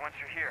safer once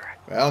you're here.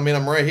 Well, I mean,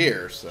 I'm right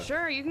here, so.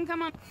 Sure, you can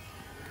come on.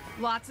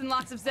 Lots and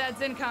lots of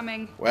Zeds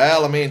incoming.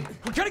 Well, I mean,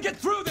 We're gonna get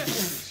through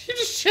this! you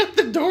just shut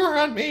the door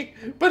on me,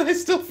 but I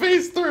still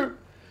phased through.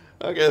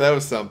 Okay, that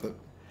was something.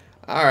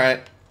 All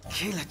right.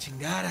 Que la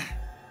chingada.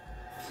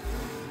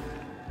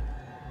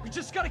 We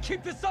just gotta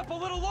keep this up a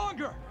little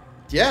longer!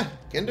 Yeah,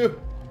 can do.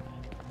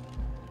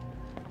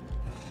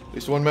 At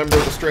least one member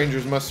of the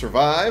strangers must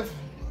survive.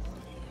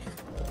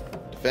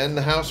 Defend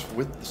the house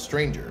with the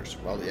strangers.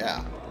 Well,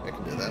 yeah, I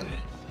can do that.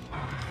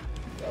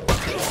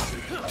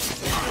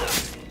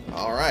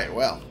 Alright,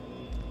 well.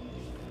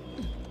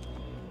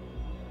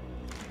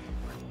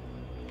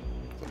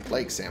 It's a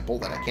plague sample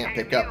that I can't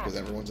pick up because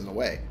everyone's in the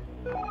way.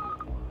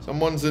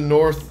 Someone's in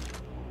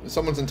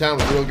town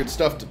with real good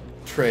stuff to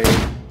trade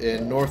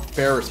in North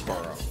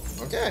Ferrisboro.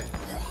 Okay.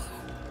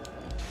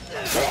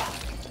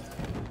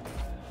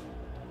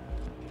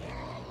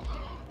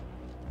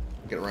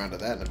 Get around to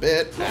that in a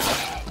bit.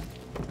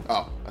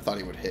 Oh, I thought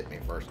he would hit me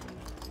first.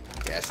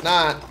 Guess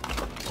not.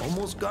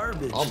 Almost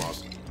garbage.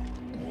 Almost.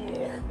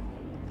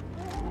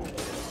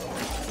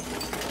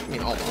 I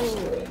mean, almost.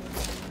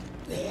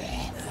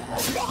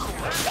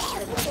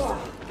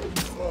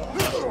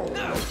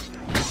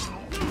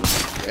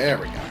 There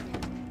we go.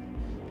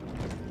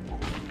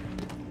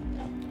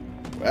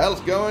 Well,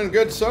 it's going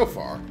good so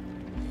far.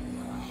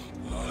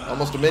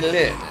 Almost a minute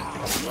in.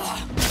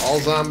 All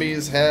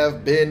zombies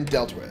have been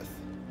dealt with.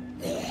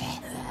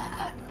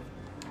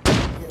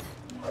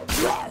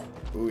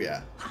 Ooh,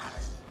 yeah.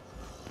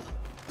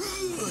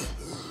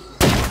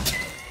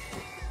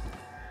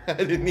 I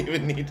didn't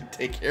even need to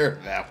take care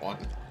of that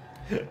one.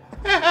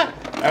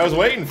 I was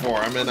waiting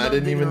for him, and I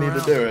didn't even need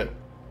to do it.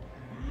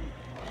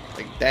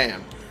 Like,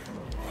 damn.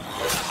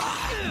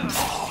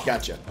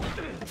 Gotcha.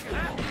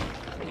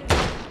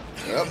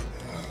 Yep.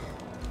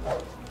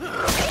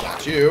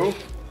 Got you.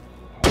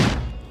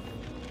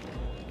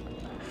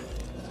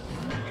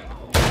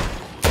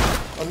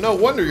 Oh, no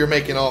wonder you're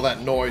making all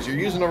that noise. You're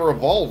using a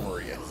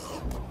revolver, you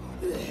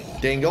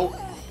dingle.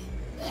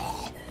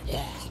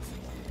 There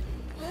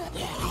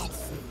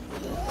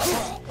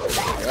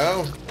we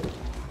go.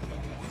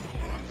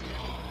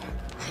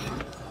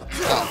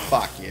 Oh,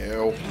 fuck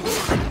you.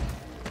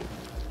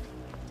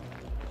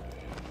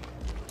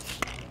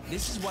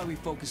 This is why we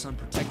focus on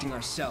protecting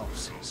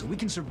ourselves, so we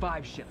can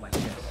survive shit like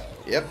this.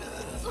 Yep.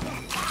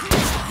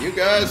 You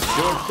guys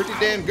are doing pretty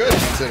damn good,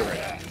 considering.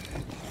 I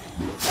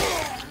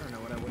don't know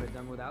what I would have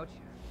done without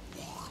you.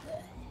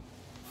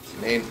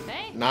 I mean,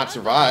 not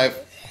survive.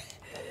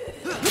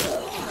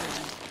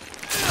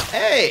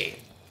 Hey!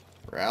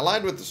 We're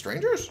allied with the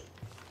strangers?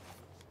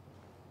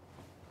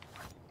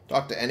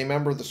 Talk to any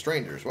member of the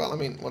strangers. Well, I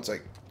mean, once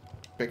I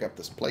pick up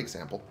this plague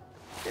sample.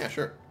 Yeah,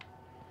 sure.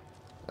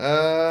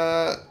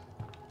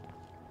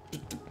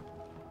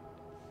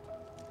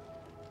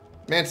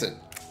 Manson,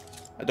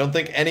 I don't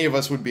think any of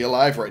us would be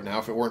alive right now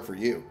if it weren't for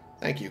you.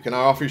 Thank you. Can I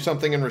offer you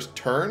something in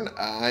return?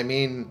 I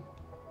mean,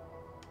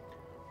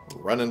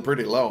 we're running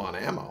pretty low on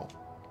ammo.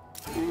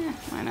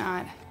 Why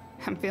not?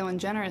 I'm feeling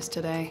generous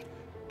today.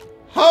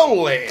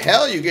 Holy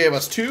hell, you gave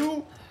us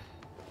 2?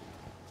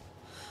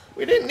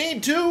 We didn't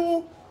need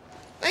 2.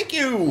 Thank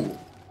you.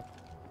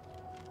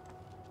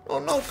 Oh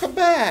no, come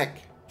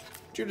back. I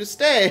want you to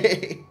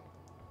stay.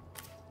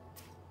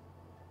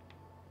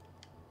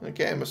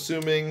 Okay, I'm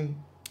assuming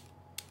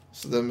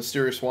this is the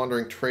mysterious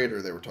wandering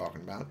trader they were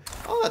talking about.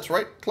 Oh, that's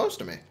right close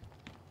to me.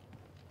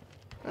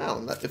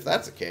 Well, if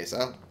that's the case,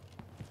 I'll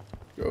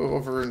go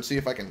over and see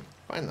if I can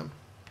find them.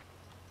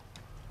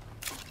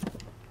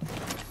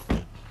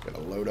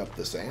 Gotta load up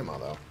this ammo,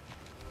 though.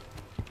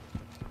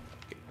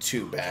 Get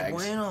 2 bags.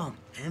 Bueno,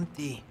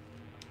 empty.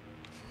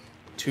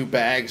 2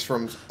 bags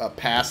from a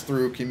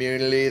pass-through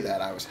community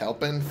that I was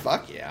helping.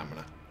 Fuck yeah, I'm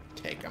gonna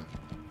take them.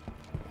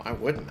 Why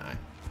wouldn't I?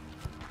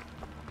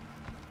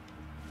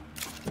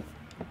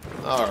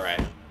 Alright.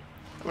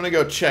 I'm gonna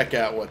go check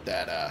out what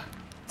that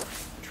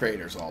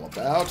trader's all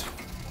about.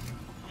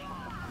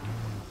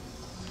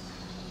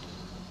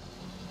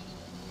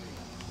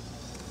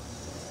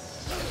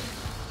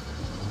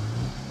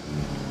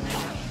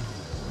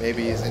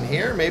 Maybe he's in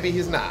here, maybe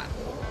he's not.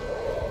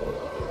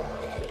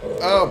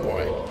 Oh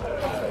boy.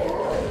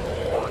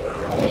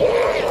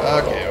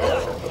 Okay.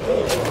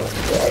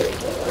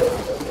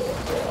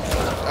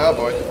 Oh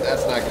boy,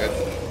 that's not good.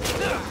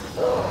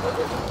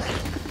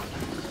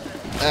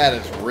 That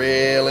is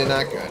really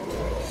not good.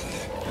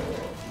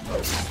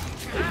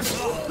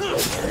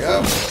 There we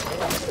go.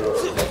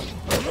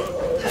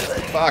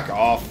 Fuck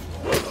off.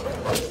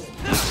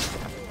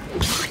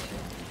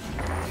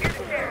 You're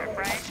the sheriff,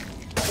 right?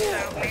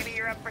 So maybe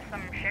you're up for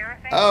some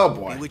sheriffing? Oh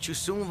boy. Be with you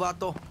soon,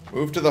 vato.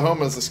 Move to the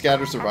home as the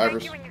scattered I'll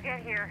survivors. thank you when you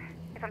get here.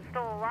 If I'm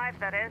still alive,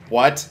 that is.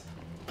 What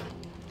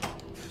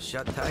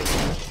Shut tight.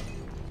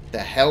 the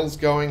hell's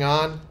going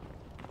on?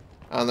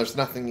 Oh, there's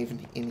nothing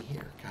even in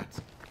here. God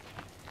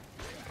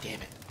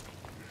damn it.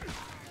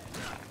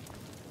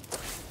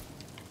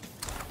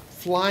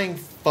 Flying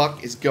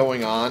fuck is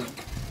going on?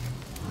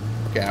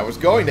 Okay, I was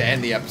going to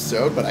end the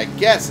episode, but I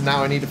guess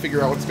now I need to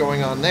figure out what's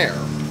going on there.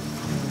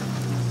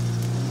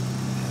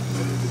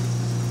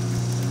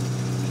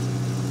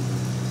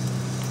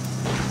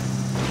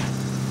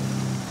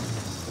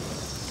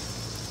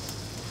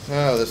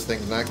 Oh, this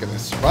thing's not going to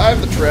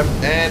survive the trip,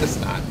 and it's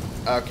not.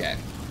 Okay.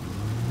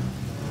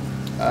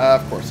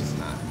 Of course it's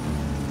not.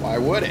 Why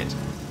would it?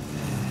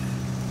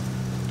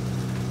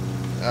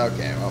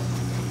 Okay, well.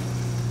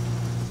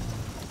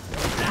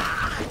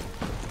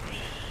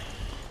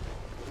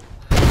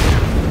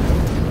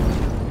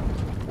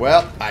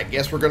 Well, I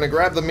guess we're going to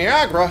grab the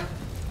Miagra.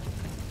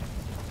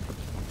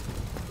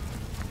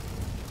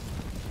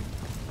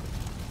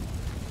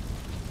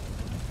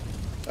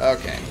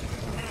 Okay.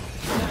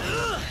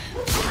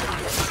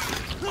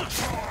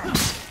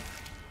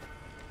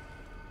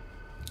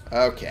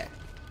 Okay.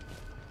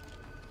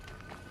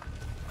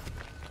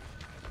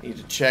 Need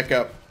to check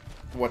up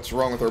what's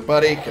wrong with our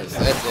buddy, because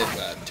that's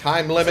a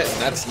time limit,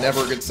 and that's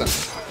never a good sign.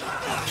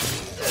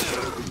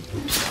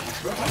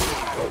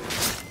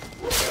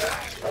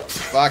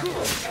 Fuck.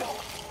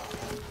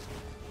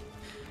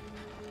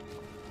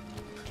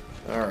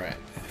 Alright.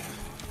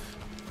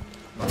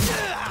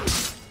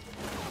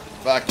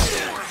 Fuck.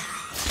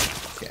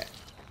 Okay.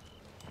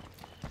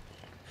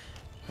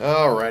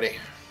 Alrighty.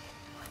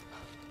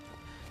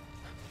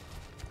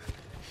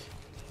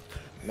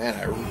 Man,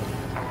 Who's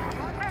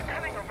not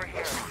coming over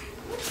here?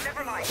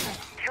 Never mind.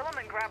 Kill him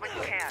and grab what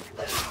you can.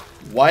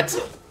 What?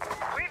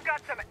 We've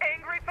got some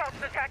angry folks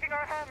attacking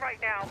our home right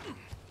now.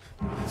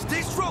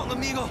 Stay strong,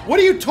 amigo. What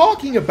are you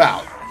talking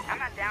about? I'm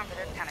not down for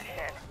this kind of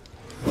shit.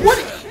 What?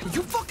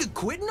 You fucking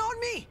quitting on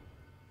me?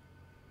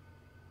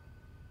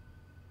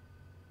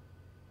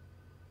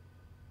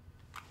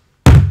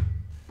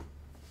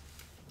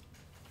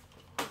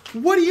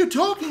 What are you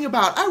talking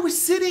about? I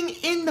was sitting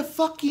in the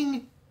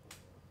fucking...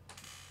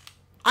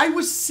 I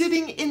was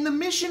sitting in the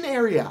mission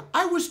area.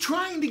 I was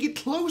trying to get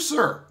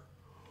closer.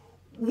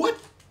 What?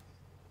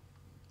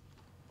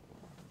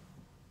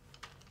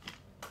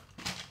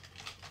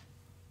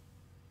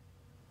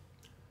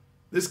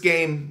 This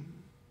game,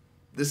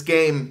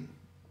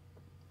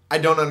 I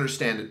don't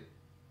understand it.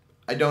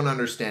 I don't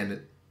understand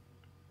it.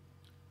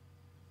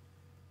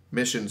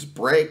 Missions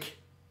break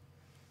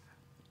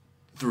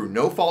through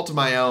no fault of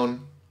my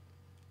own.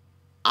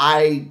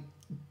 I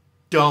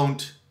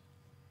don't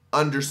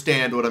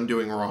understand what I'm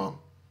doing wrong.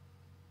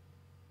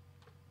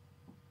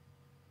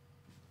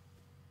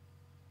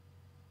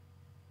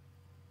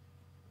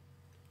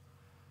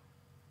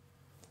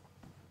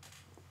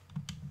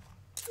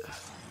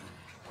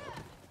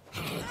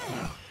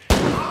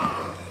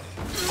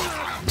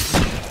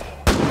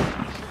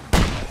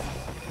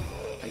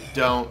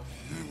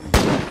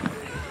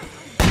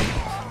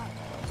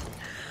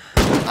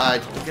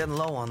 We're getting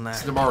low on that.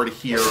 Since I'm already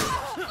here,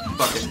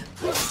 fucking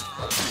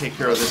take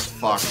care of this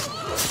fuck.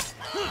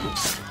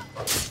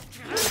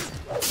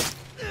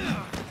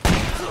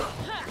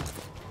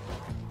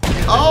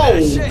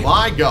 Oh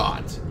my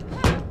god.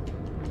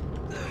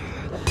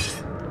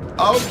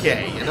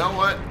 Okay, you know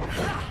what?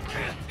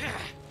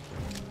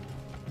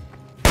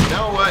 You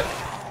know what?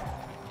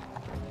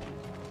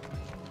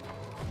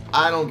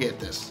 I don't get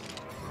this.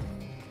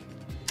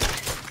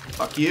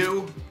 Fuck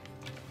you.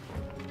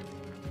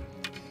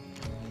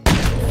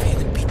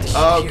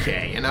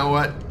 Okay, you know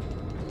what?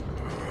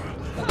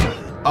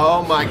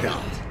 Oh my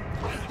god.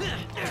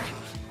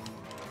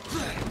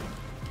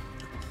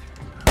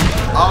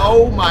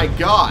 Oh my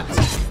god.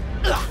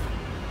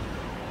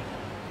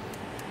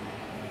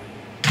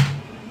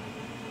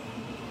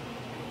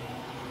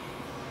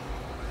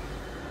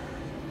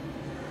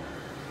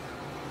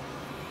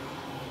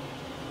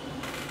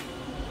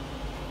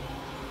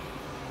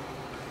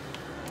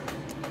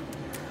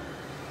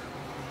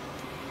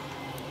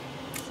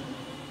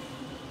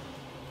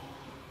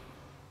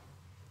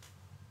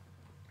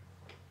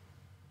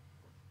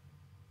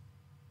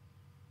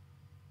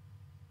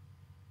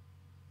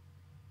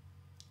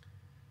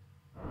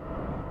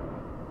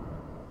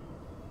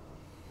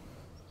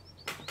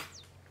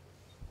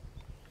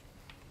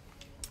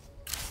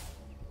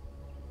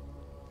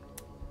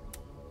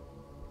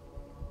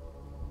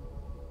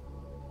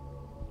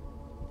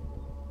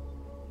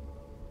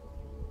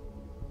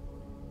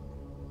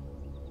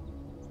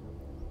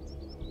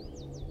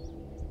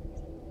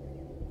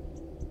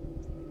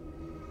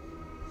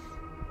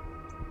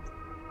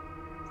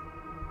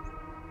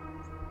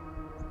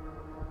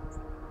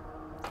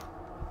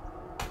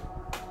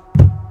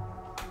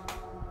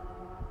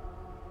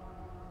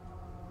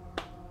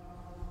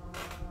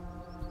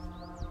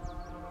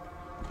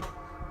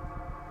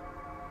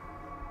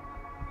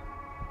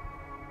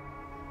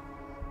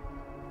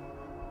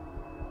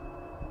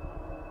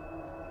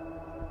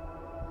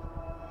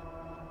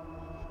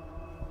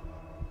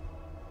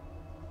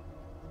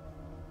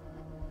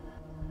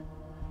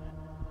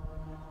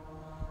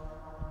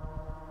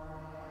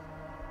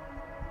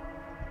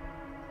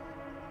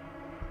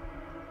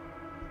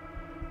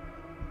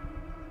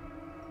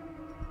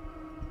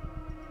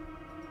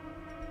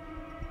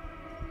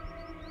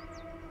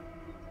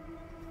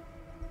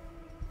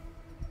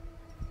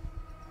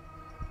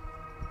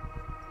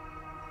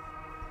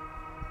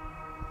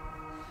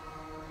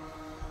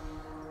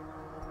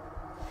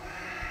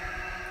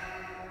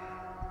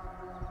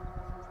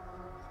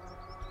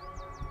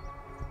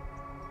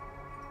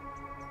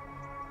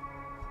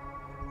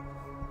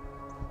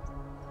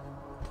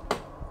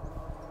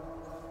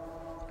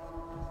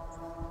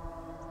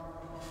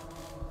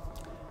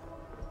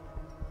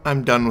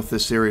 I'm done with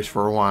this series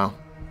for a while.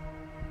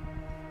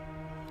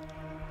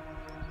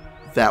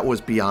 That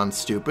was beyond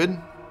stupid.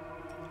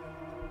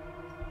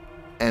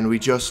 And we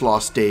just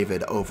lost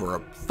David over a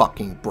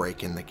fucking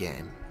break in the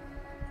game.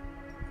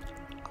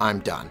 I'm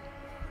done.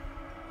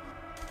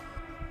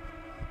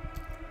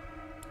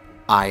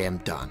 I am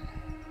done.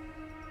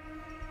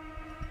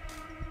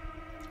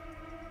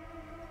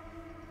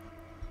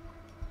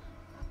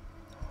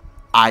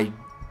 I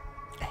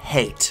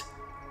hate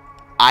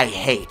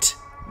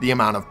the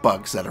amount of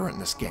bugs that are in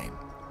this game.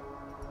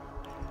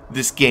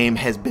 This game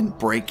has been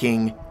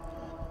breaking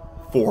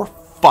for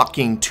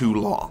fucking too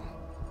long.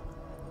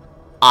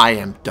 I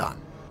am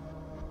done.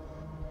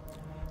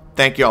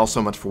 Thank you all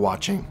so much for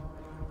watching.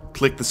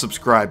 Click the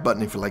subscribe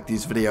button if you like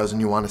these videos and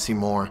you want to see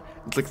more.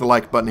 And click the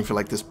like button if you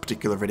like this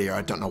particular video.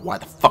 I don't know why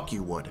the fuck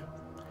you would.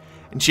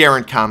 And share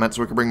and comment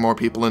so we can bring more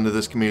people into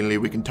this community.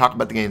 We can talk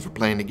about the games we're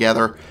playing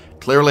together.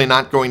 Clearly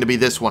not going to be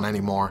this one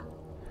anymore.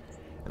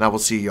 And I will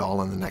see you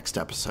all in the next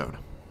episode.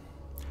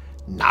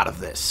 Not of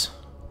this.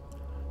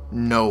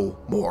 No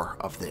more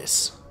of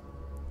this.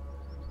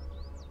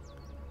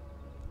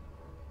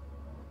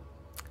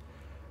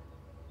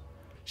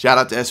 Shout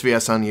out to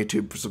SVS on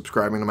YouTube for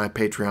subscribing to my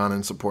Patreon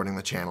and supporting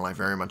the channel. I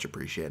very much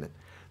appreciate it.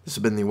 This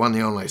has been the one,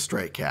 the only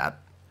Stray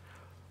Cat.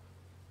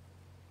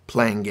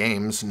 Playing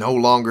games, no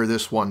longer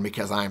this one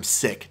because I'm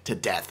sick to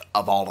death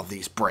of all of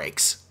these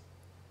breaks.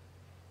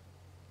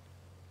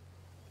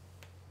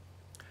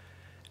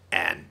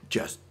 And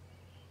just,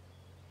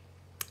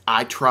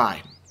 I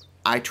try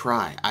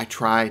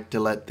to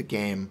let the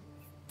game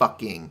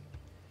fucking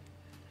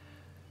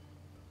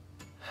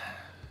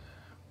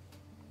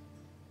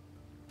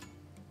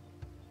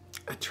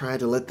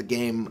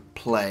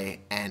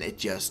play, and it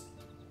just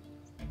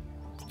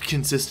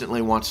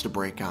consistently wants to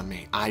break on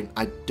me. I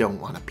don't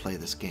want to play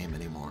this game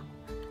anymore.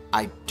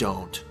 I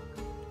don't.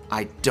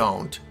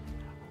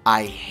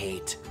 I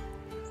hate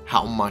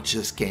how much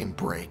this game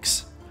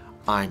breaks.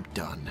 I'm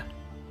done.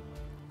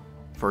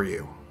 For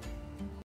you.